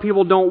a lot of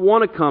people don't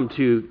want to come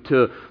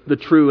to the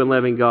true and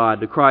living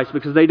God, to Christ,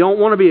 because they don't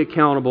want to be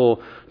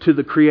accountable to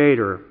the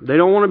Creator. They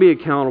don't want to be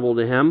accountable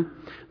to Him.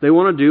 They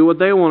want to do what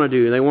they want to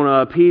do. They want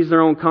to appease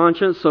their own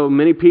conscience. So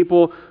many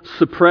people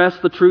suppress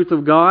the truth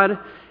of God,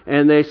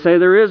 and they say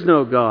there is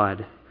no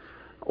God.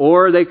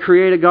 Or they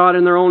create a God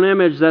in their own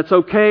image that's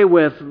okay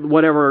with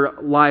whatever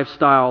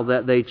lifestyle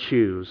that they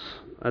choose.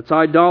 That's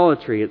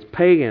idolatry. It's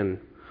pagan.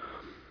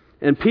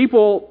 And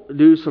people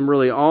do some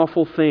really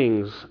awful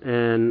things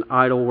in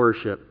idol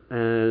worship.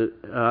 And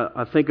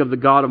I think of the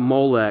god of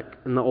Molech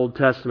in the Old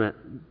Testament.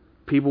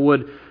 People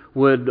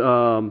would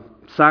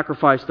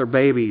sacrifice their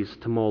babies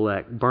to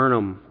Molech, burn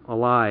them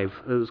alive.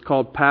 It was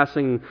called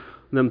passing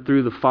them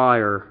through the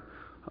fire.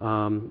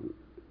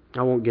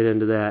 I won't get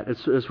into that.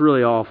 It's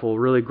really awful,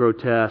 really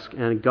grotesque,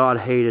 and God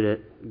hated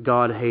it.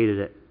 God hated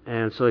it.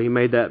 And so He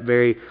made that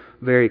very,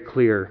 very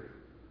clear.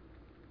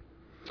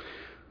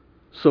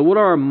 So what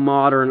are our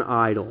modern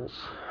idols?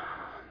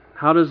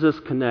 How does this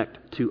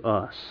connect to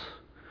us?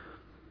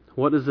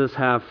 What does this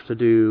have to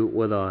do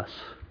with us?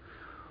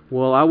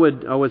 Well, I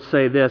would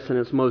say this in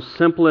its most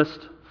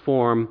simplest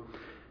form.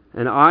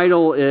 An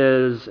idol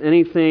is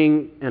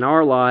anything in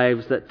our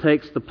lives that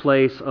takes the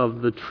place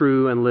of the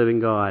true and living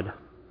God.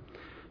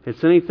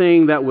 It's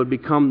anything that would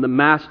become the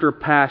master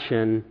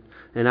passion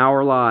in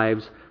our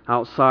lives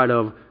outside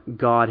of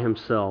God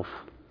Himself.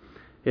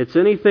 It's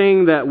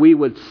anything that we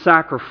would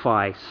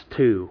sacrifice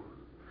to.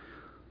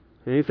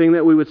 Anything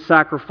that we would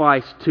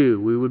sacrifice to.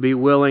 We would be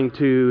willing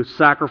to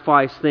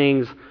sacrifice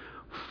things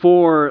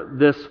for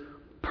this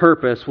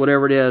purpose,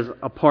 whatever it is,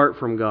 apart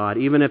from God,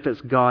 even if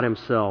it's God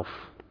Himself.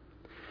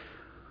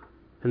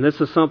 And this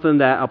is something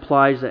that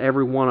applies to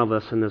every one of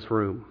us in this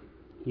room.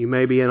 You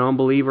may be an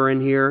unbeliever in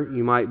here,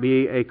 you might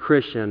be a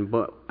Christian,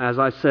 but as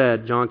I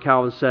said, John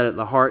Calvin said it,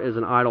 the heart is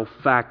an idol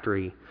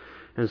factory.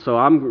 And so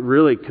I'm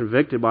really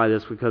convicted by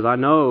this because I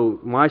know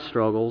my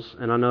struggles,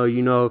 and I know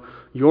you know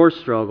your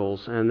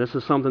struggles, and this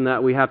is something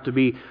that we have to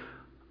be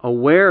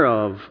aware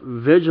of,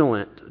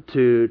 vigilant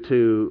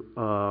to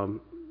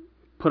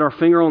put our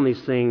finger on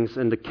these things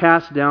and to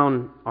cast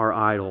down our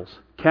idols.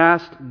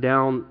 Cast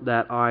down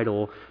that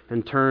idol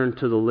and turn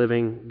to the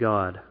living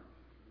God.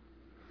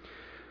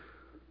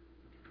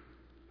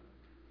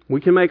 We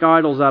can make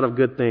idols out of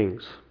good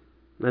things.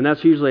 And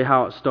that's usually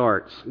how it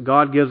starts.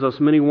 God gives us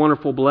many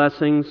wonderful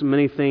blessings,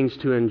 many things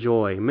to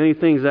enjoy, many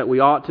things that we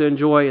ought to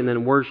enjoy and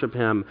then worship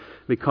Him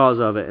because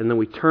of it. And then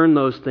we turn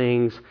those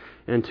things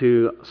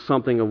into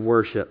something of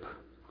worship.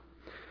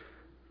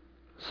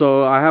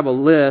 So I have a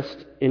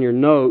list in your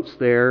notes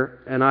there,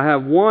 and I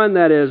have one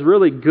that is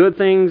really good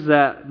things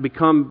that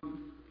become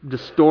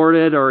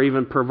distorted or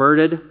even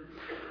perverted,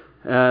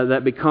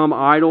 that become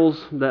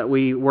idols that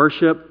we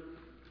worship.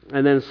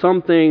 And then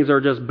some things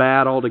are just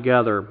bad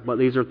altogether, but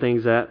these are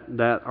things that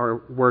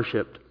are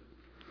worshipped.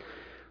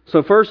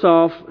 So first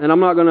off, and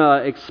I'm not going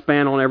to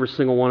expand on every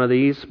single one of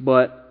these,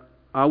 but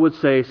I would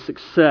say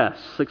success.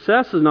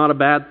 Success is not a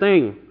bad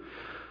thing.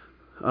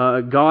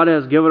 God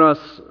has given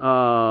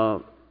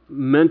us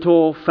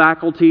mental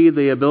faculty,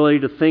 the ability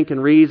to think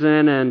and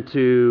reason and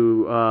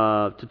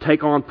to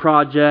take on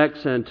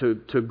projects and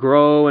to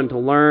grow and to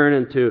learn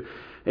and to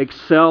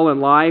excel in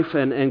life.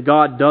 And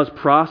God does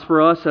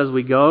prosper us as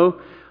we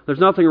go. There's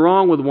nothing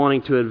wrong with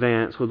wanting to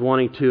advance, with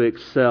wanting to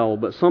excel,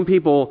 but some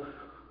people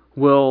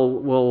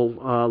will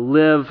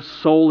live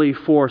solely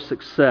for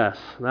success.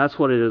 That's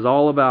what it is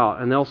all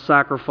about, and they'll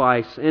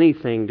sacrifice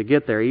anything to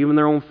get there, even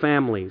their own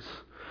families.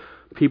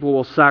 People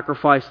will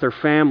sacrifice their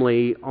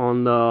family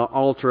on the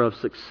altar of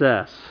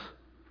success.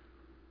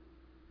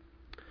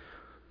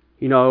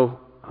 You know,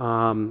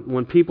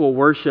 when people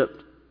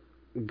worshiped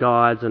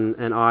gods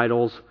and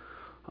idols,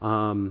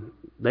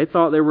 they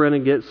thought they were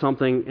going to get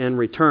something in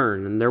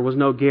return, and there was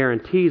no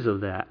guarantees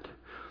of that.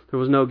 There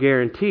was no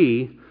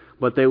guarantee,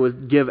 but they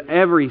would give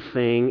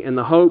everything in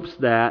the hopes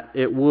that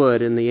it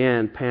would, in the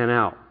end, pan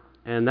out.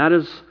 And that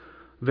is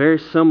very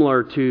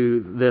similar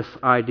to this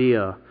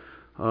idea,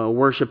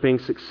 worshiping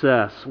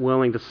success,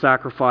 willing to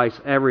sacrifice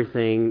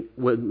everything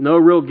with no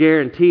real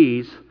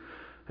guarantees,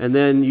 and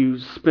then you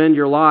spend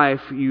your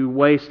life, you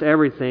waste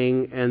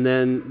everything, and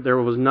then there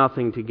was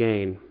nothing to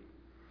gain.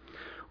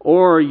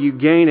 Or you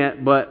gain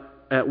it, but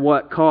at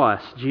what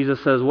cost? Jesus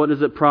says, what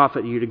does it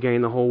profit you to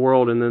gain the whole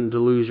world and then to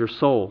lose your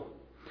soul?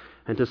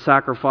 And to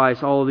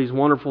sacrifice all of these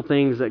wonderful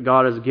things that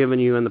God has given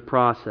you in the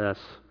process.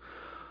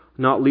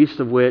 Not least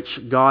of which,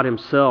 God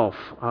Himself,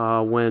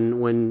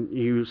 when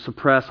you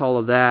suppress all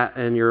of that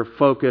and your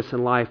focus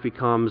in life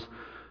becomes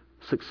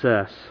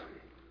success.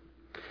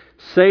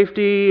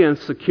 Safety and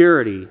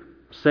security.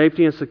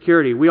 Safety and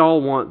security. We all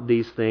want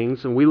these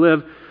things, and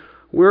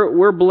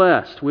we're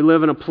blessed. We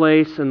live in a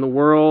place in the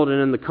world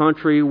and in the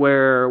country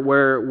where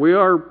we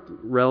are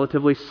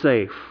relatively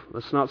safe.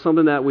 That's not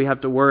something that we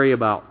have to worry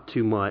about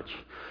too much.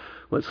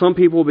 But some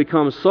people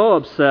become so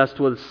obsessed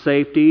with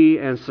safety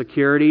and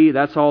security,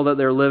 that's all that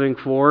they're living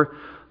for,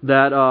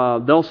 that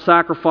they'll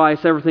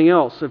sacrifice everything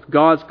else. If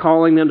God's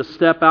calling them to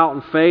step out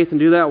in faith and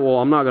do that, well,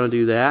 I'm not going to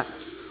do that.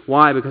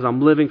 Why? Because I'm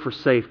living for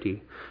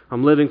safety.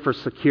 I'm living for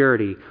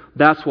security.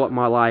 That's what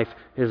my life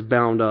is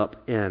bound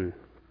up in.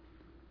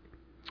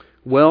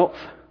 Wealth,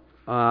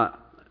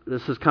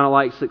 this is kind of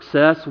like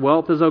success.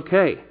 Wealth is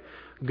okay.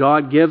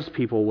 God gives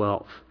people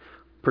wealth,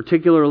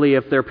 particularly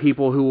if they're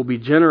people who will be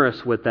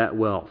generous with that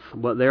wealth.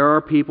 But there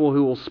are people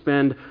who will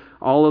spend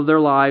all of their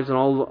lives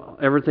and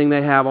everything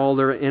they have, all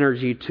their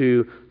energy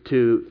to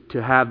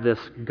have this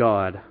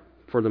God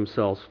for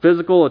themselves.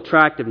 Physical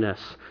attractiveness.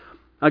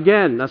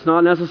 Again, that's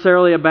not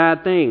necessarily a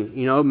bad thing.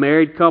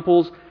 Married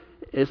couples,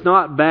 it's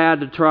not bad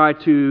to try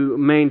to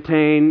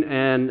maintain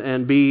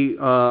and be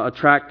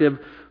attractive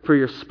for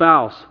your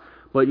spouse.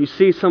 But you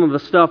see some of the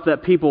stuff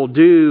that people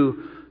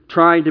do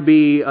trying to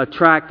be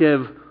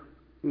attractive,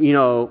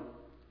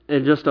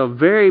 in just a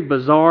very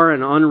bizarre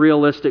and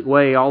unrealistic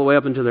way all the way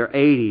up into their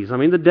 80s. I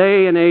mean, the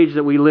day and age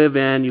that we live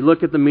in, you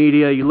look at the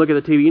media, you look at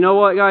the TV, you know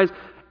what, guys?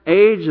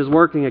 Age is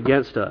working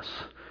against us,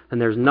 and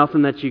there's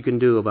nothing that you can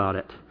do about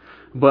it.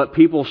 But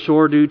people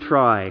sure do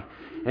try.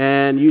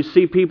 And you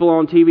see people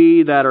on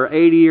TV that are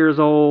 80 years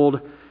old,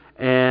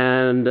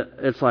 and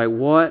it's like,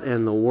 what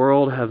in the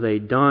world have they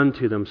done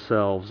to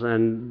themselves?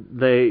 And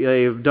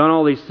they've done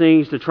all these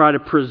things to try to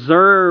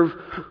preserve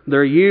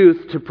their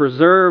youth, to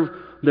preserve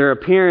their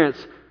appearance,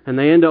 and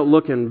they end up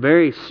looking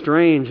very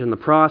strange in the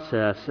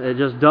process. It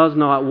just does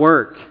not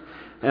work.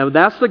 And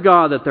that's the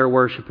God that they're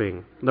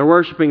worshiping. They're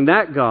worshiping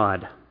that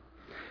God.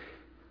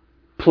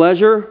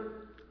 Pleasure,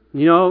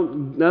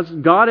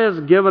 God has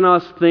given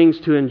us things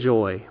to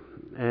enjoy.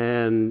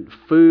 And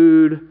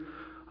food,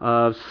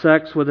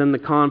 sex within the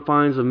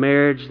confines of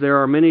marriage.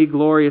 There are many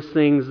glorious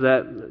things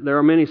there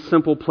are many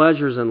simple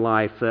pleasures in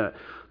life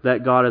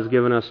that God has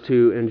given us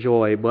to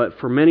enjoy. But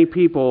for many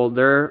people,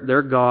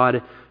 their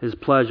God is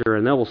pleasure,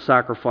 and they will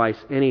sacrifice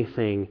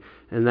anything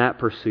in that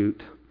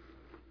pursuit.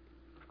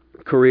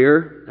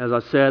 Career, as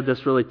I said,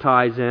 this really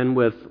ties in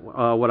with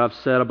what I've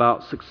said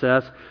about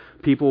success.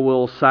 People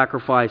will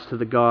sacrifice to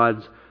the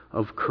gods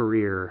of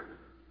career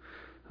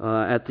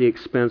at the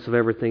expense of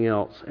everything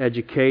else.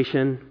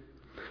 Education.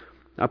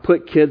 I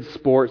put kids'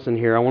 sports in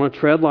here. I want to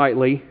tread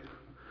lightly.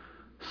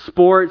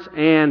 Sports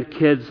and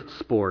kids'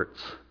 sports.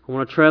 I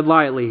want to tread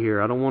lightly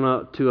here. I don't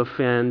want to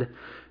offend.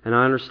 And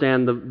I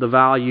understand the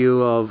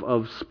value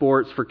of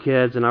sports for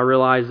kids. And I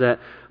realize that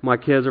my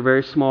kids are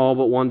very small,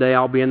 but one day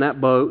I'll be in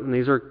that boat. And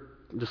these are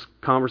just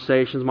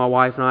conversations my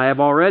wife and I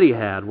have already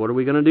had. What are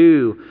we going to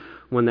do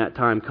when that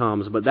time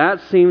comes? But that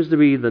seems to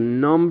be the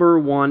number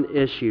one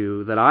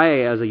issue that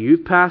I, as a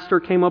youth pastor,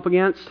 came up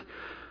against.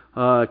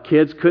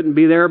 Kids couldn't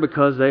be there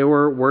because they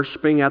were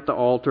worshiping at the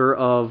altar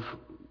of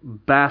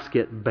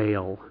basket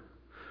Baal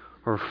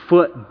or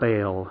foot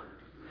Baal.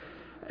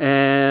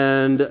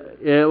 And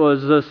it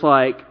was just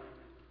like,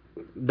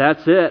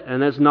 that's it.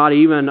 And it's not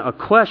even a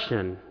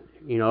question.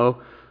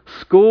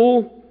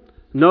 School,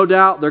 no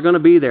doubt they're going to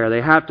be there.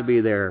 They have to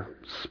be there.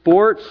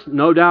 Sports,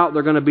 no doubt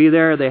they're going to be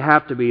there. They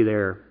have to be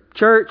there.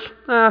 Church,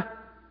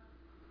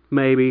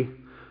 maybe.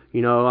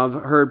 I've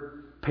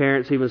heard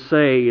parents even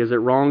say, is it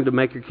wrong to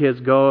make your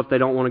kids go if they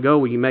don't want to go?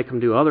 Well, you make them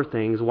do other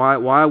things.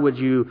 Why would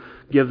you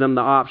give them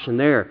the option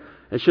there?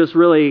 It's just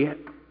really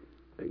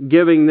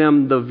giving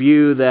them the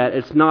view that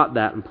it's not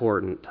that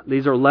important.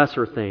 These are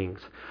lesser things.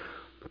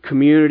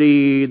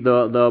 Community,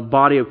 the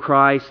body of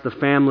Christ, the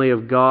family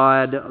of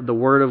God, the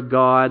Word of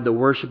God, the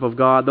worship of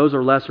God, those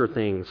are lesser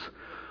things.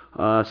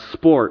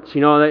 Sports,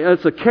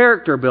 it's a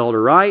character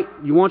builder, right?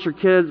 We want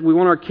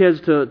our kids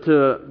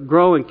to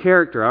grow in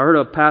character. I heard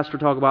a pastor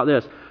talk about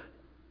this.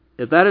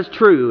 If that is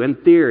true, in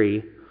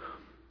theory,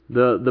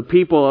 the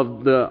people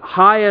of the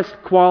highest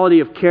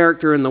quality of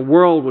character in the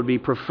world would be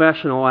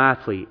professional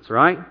athletes,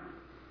 right?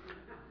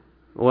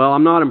 Well,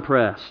 I'm not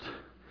impressed.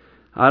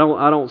 I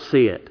don't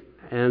see it.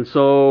 And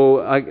so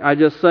I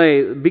just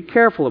say, be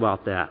careful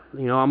about that.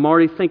 I'm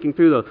already thinking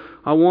through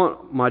I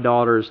want my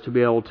daughters to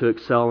be able to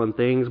excel in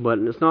things, but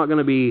it's not going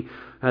to be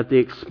at the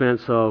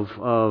expense of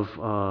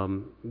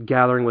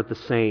gathering with the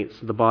saints,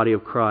 the body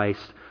of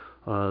Christ,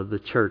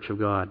 the church of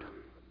God.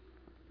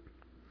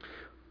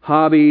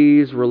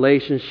 Hobbies,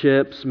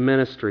 relationships,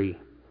 ministry.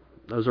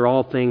 Those are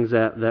all things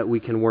that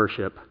we can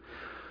worship.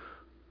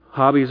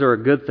 Hobbies are a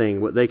good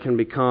thing. They can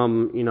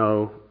become,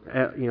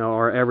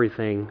 our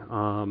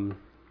everything.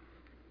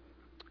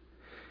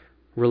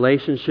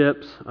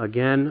 Relationships,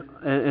 again,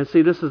 and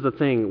see, this is the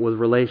thing with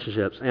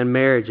relationships and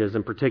marriages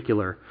in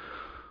particular.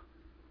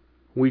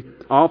 We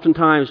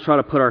oftentimes try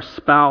to put our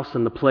spouse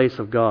in the place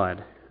of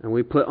God, and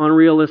we put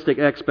unrealistic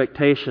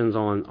expectations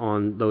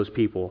on those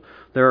people.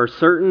 There are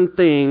certain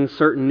things,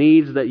 certain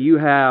needs that you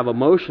have,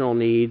 emotional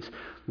needs,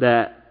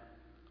 that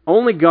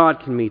only God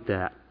can meet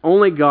that.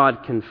 Only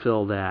God can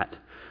fill that.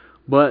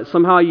 But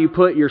somehow you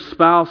put your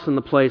spouse in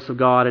the place of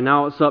God, and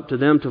now it's up to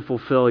them to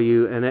fulfill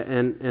you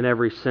in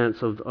every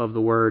sense of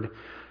the word.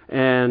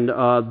 And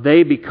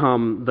they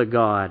become the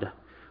God.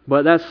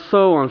 But that's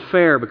so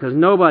unfair because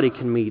nobody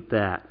can meet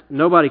that.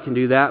 Nobody can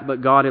do that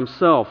but God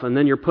Himself. And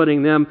then you're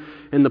putting them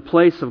in the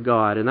place of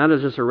God. And that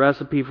is just a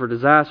recipe for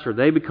disaster.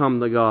 They become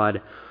the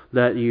God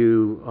that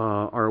you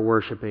are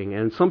worshiping.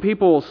 And some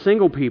people,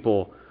 single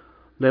people,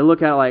 they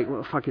look at it like,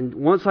 well,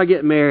 once I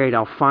get married,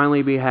 I'll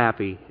finally be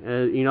happy.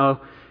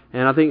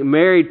 And I think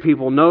married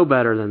people know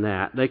better than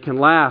that. They can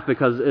laugh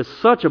because it's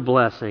such a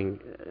blessing.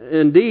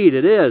 indeed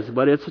it is,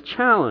 but it's a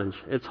challenge.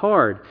 It's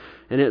hard.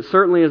 And it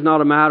certainly is not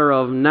a matter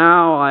of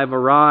now I've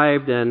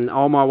arrived and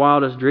all my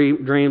wildest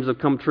dreams have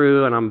come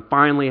true and I'm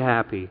finally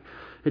happy.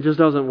 It just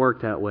doesn't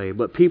work that way.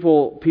 But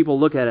people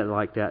look at it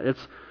like that.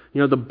 It's,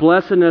 the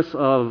blessedness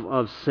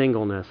of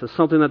singleness. It's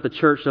something that the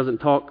church doesn't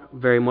talk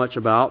very much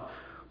about,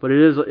 but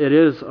it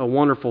is a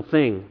wonderful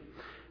thing.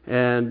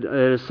 And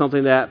it is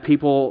something that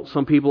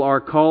some people are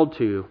called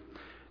to,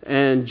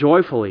 and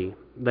joyfully.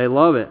 They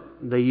love it.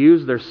 They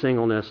use their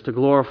singleness to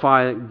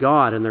glorify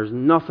God, and there's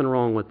nothing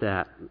wrong with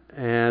that.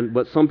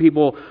 But some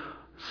people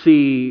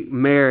see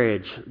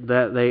marriage,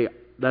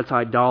 that's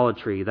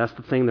idolatry. That's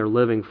the thing they're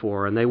living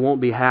for, and they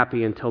won't be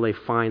happy until they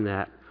find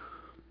that.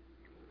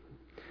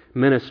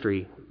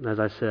 Ministry, as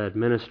I said,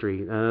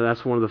 ministry.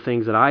 That's one of the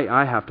things that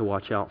I have to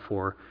watch out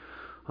for.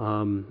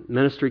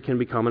 Ministry can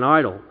become an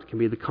idol. It can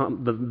be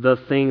the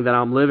thing that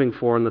I'm living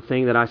for and the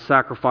thing that I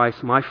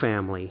sacrifice my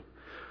family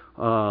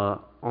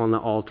on the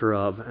altar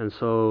of. And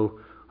so,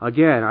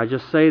 again, I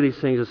just say these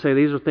things to say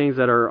these are things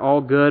that are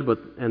all good,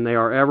 and they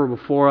are ever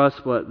before us,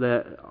 but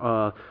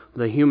that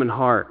the human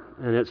heart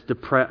and its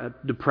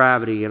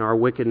depravity and our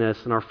wickedness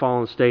and our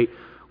fallen state,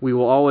 we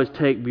will always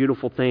take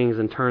beautiful things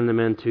and turn them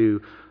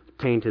into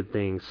tainted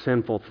things,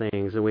 sinful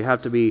things, and we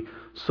have to be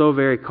so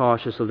very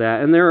cautious of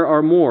that. And there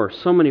are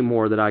so many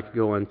more that I could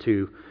go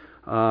into.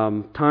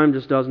 Time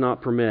just does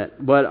not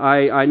permit. But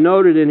I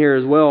noted in here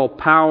as well,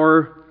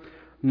 power,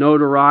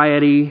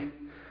 notoriety,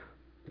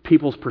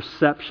 people's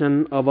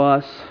perception of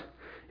us,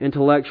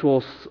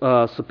 intellectual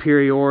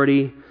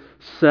superiority,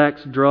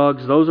 sex,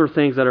 drugs. Those are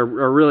things that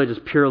are really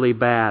just purely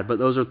bad, but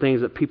those are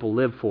things that people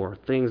live for,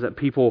 things that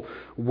people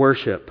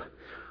worship.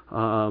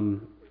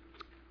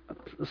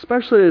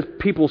 Especially as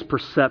people's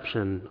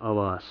perception of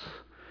us.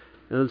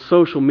 And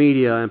social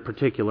media in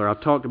particular,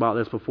 I've talked about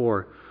this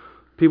before.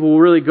 People will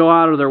really go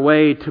out of their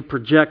way to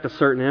project a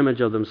certain image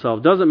of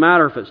themselves. Doesn't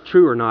matter if it's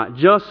true or not,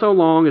 just so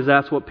long as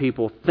that's what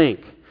people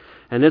think.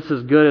 And it's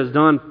as good as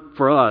done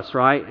for us,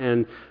 right?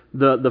 And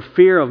the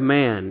fear of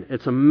man.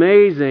 It's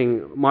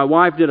amazing. My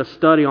wife did a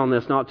study on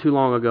this not too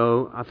long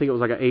ago. I think it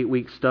was like an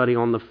 8-week study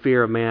on the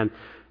fear of man.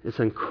 It's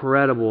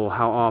incredible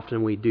how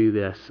often we do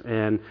this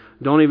and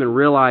don't even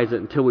realize it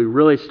until we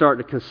really start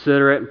to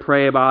consider it and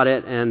pray about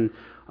it and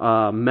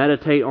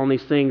meditate on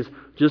these things,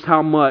 just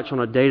how much on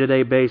a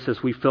day-to-day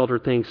basis we filter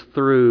things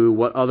through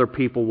what other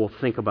people will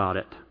think about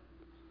it.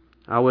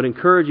 I would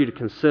encourage you to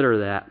consider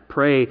that.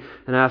 Pray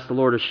and ask the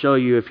Lord to show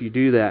you if you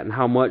do that and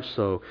how much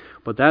so.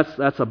 But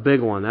that's a big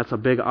one. That's a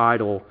big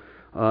idol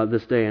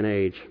this day and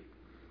age.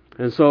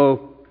 And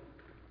so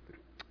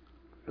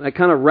that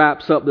kind of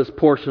wraps up this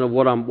portion of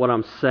what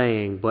I'm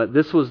saying. But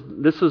this was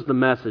the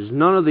message.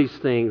 None of these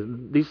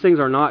things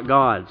are not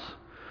God's.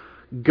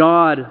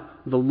 God,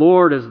 the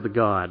Lord, is the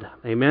God.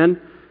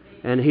 Amen?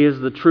 And He is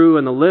the true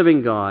and the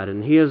living God.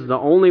 And He is the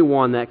only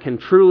one that can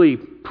truly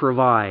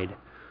provide.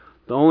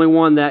 The only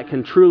one that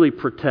can truly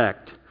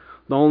protect.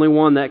 The only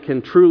one that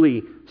can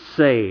truly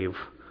save.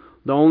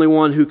 The only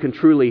one who can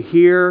truly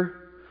hear.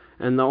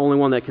 And the only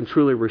one that can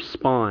truly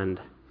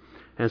respond.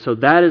 And so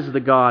that is the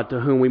God to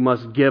whom we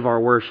must give our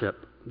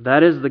worship.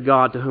 That is the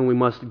God to whom we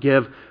must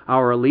give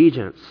our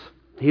allegiance.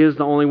 He is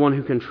the only one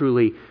who can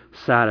truly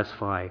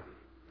satisfy.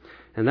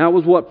 And that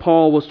was what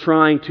Paul was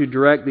trying to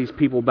direct these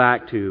people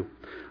back to.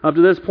 Up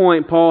to this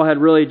point, Paul had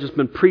really just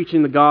been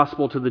preaching the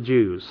gospel to the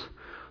Jews.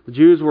 The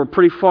Jews were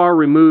pretty far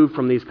removed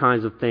from these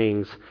kinds of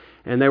things,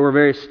 and they were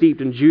very steeped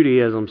in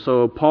Judaism.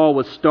 So Paul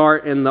would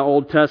start in the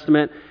Old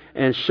Testament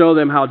and show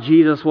them how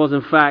Jesus was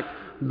in fact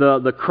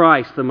the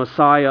Christ, the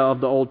Messiah of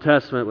the Old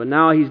Testament. But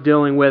now he's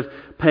dealing with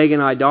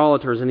pagan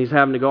idolaters, and he's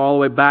having to go all the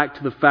way back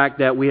to the fact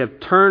that we have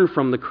turned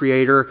from the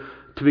Creator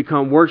to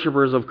become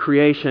worshipers of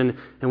creation,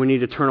 and we need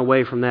to turn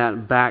away from that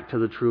and back to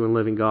the true and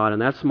living God.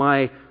 And that's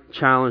my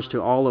challenge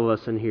to all of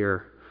us in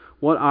here.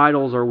 What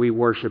idols are we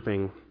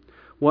worshiping?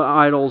 What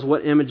idols,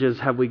 what images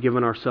have we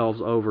given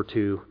ourselves over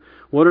to?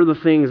 What are the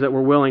things that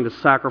we're willing to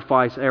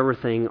sacrifice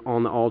everything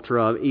on the altar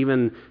of,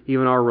 even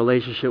our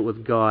relationship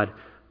with God?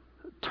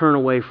 Turn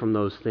away from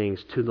those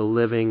things to the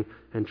living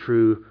and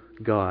true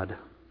God.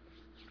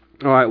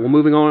 All right, well,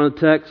 moving on to the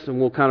text, and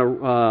we'll kind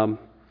of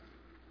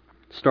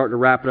start to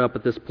wrap it up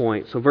at this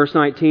point. So verse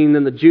 19,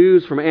 then the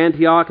Jews from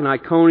Antioch and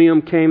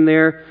Iconium came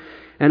there,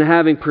 and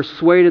having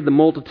persuaded the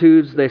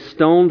multitudes, they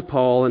stoned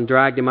Paul and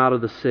dragged him out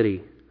of the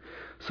city,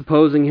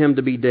 supposing him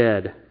to be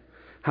dead.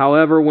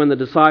 However, when the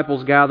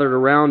disciples gathered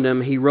around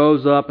him, he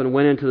rose up and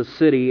went into the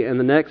city, and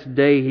the next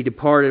day he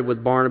departed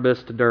with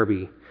Barnabas to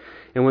Derbe.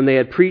 And when they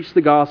had preached the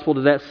gospel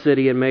to that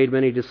city and made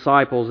many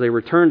disciples, they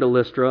returned to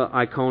Lystra,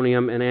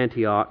 Iconium, and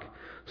Antioch,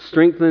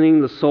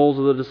 strengthening the souls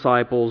of the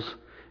disciples,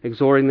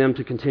 exhorting them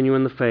to continue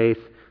in the faith,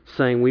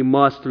 saying, we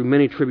must, through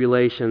many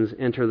tribulations,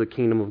 enter the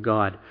kingdom of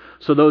God.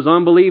 So those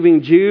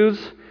unbelieving Jews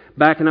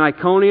back in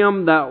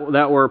Iconium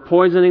that were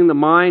poisoning the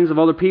minds of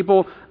other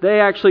people, they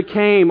actually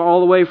came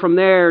all the way from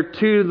there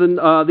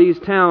to these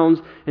towns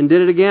and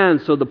did it again.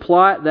 So the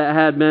plot that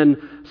had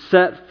been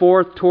set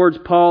forth towards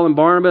Paul and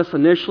Barnabas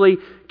initially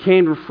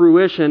came to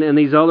fruition in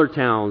these other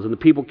towns, and the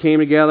people came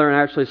together and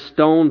actually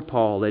stoned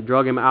Paul. They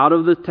drug him out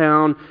of the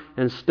town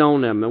and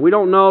stoned him. And we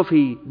don't know if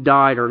he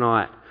died or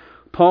not.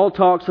 Paul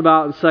talks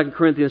about in 2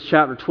 Corinthians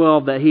chapter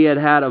 12 that he had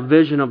had a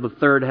vision of the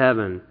third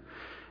heaven.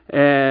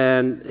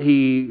 And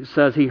he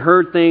says he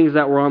heard things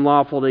that were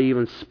unlawful to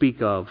even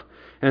speak of.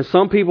 And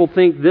some people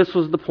think this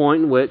was the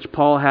point in which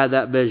Paul had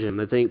that vision.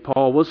 They think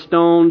Paul was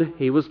stoned,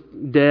 he was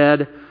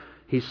dead,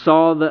 he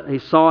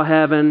saw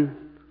heaven,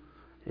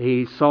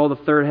 he saw the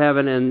third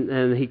heaven,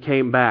 and he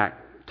came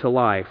back to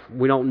life.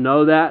 We don't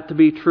know that to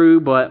be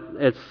true, but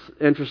it's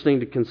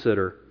interesting to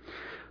consider.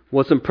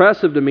 What's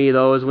impressive to me,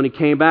 though, is when he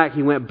came back,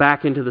 he went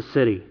back into the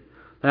city.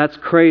 That's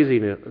crazy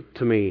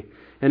to me.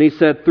 And he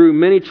said, through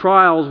many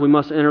trials we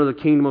must enter the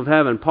kingdom of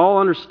heaven. Paul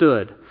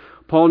understood.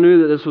 Paul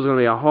knew that this was going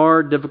to be a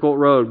hard, difficult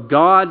road.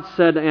 God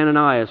said to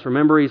Ananias,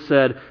 remember he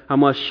said, I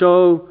must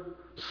show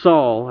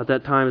Saul, at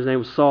that time his name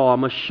was Saul, I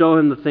must show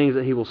him the things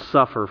that he will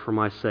suffer for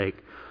my sake.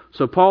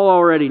 So Paul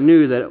already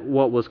knew that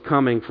what was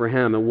coming for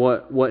him and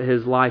what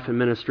his life and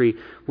ministry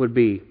would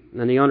be.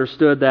 And he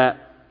understood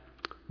that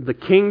the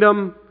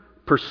kingdom,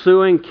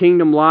 pursuing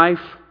kingdom life,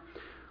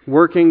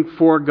 working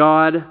for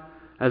God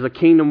as a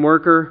kingdom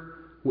worker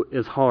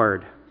is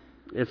hard.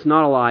 It's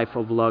not a life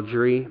of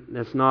luxury.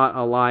 It's not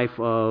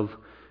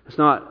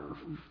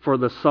for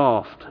the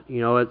soft.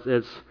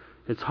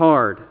 It's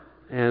hard.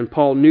 And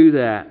Paul knew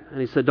that.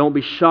 And he said, don't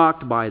be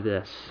shocked by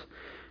this.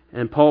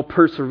 And Paul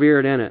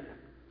persevered in it.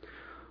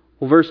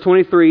 Well, verse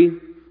 23,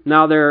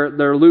 now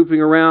they're looping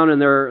around and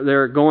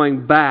they're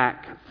going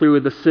back through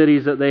the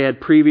cities that they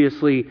had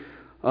previously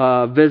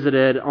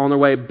visited on their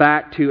way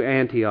back to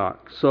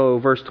Antioch. So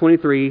verse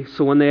 23,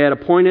 so when they had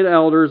appointed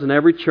elders in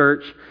every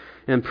church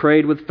and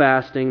prayed with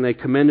fasting, they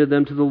commended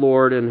them to the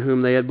Lord in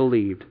whom they had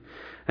believed.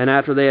 And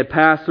after they had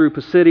passed through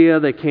Pisidia,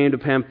 they came to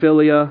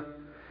Pamphylia.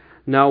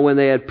 Now when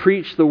they had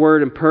preached the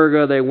word in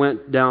Perga, they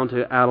went down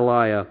to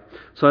Attalia.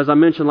 So as I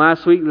mentioned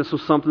last week, this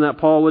was something that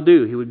Paul would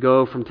do. He would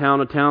go from town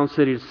to town,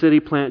 city to city,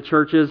 plant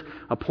churches,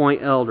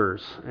 appoint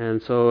elders.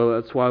 And so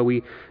that's why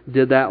we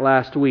did that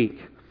last week.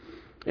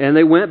 And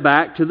they went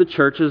back to the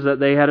churches that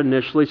they had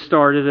initially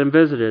started and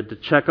visited to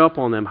check up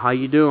on them. How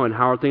you doing?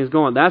 How are things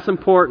going? That's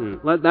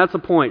important. That's a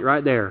point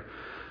right there.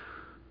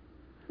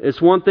 It's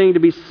one thing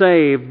to be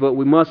saved, but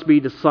we must be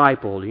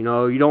discipled.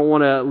 You don't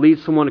want to lead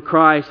someone to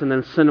Christ and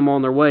then send them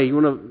on their way. You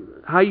want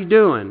to, how you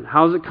doing?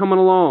 How's it coming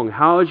along?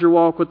 How is your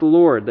walk with the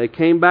Lord? They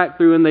came back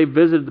through and they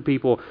visited the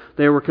people.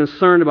 They were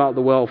concerned about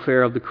the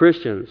welfare of the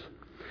Christians.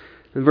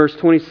 In verse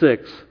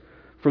 26,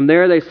 from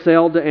there they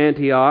sailed to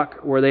Antioch,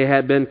 where they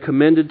had been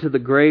commended to the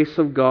grace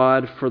of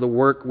God for the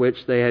work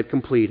which they had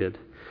completed.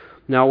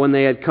 Now when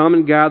they had come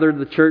and gathered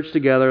the church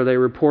together, they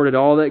reported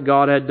all that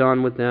God had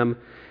done with them,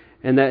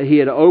 and that He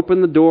had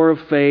opened the door of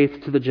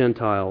faith to the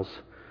Gentiles.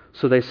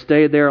 So they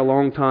stayed there a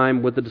long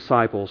time with the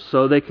disciples.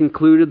 So they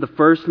concluded the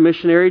first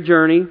missionary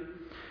journey,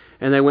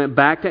 and they went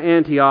back to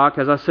Antioch.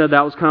 As I said,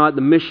 that was kind of like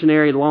the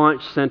missionary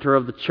launch center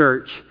of the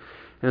church.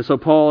 And so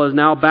Paul is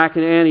now back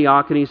in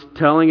Antioch, and he's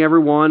telling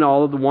everyone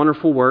all of the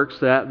wonderful works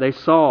that they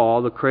saw,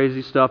 all the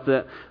crazy stuff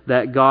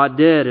that God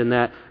did, and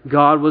that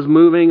God was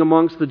moving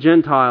amongst the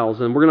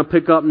Gentiles. And we're going to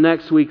pick up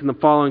next week in the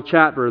following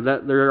chapter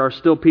that there are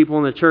still people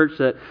in the church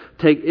that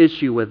take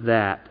issue with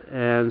that.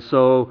 And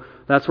so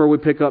that's where we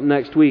pick up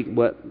next week.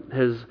 But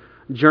his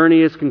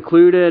journey is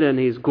concluded, and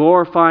he's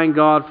glorifying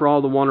God for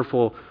all the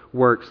wonderful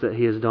works that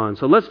he has done.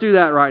 So let's do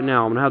that right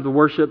now. I'm going to have the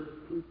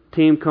worship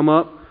team come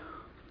up.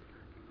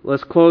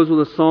 Let's close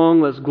with a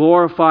song. Let's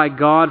glorify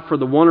God for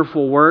the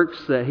wonderful works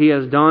that He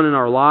has done in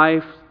our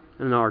life,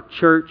 in our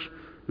church,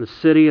 in the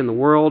city, in the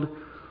world.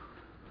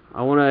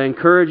 I want to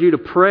encourage you to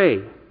pray.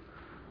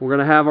 We're going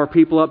to have our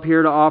people up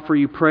here to offer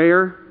you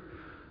prayer.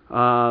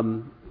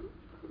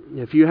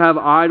 If you have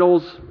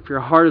idols, if your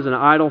heart is an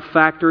idol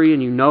factory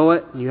and you know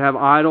it, and you have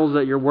idols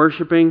that you're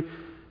worshiping,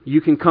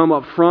 you can come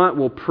up front.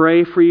 We'll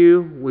pray for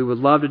you. We would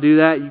love to do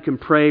that. You can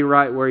pray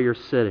right where you're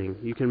sitting.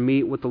 You can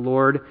meet with the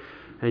Lord.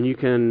 And you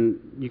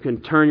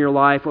can turn your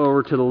life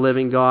over to the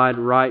living God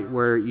right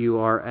where you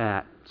are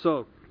at.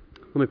 So,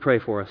 let me pray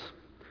for us.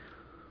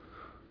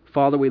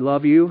 Father, we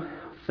love you.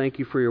 Thank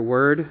you for your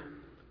word.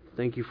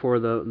 Thank you for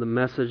the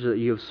message that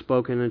you have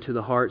spoken into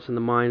the hearts and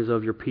the minds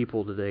of your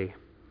people today.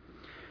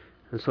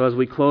 And so as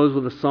we close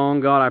with a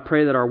song, God, I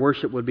pray that our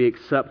worship would be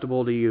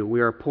acceptable to you.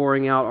 We are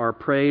pouring out our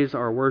praise,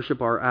 our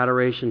worship, our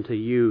adoration to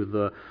you,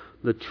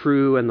 the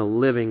true and the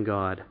living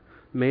God.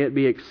 May it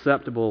be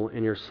acceptable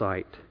in your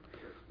sight.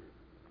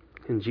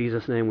 In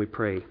Jesus' name we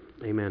pray.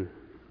 Amen.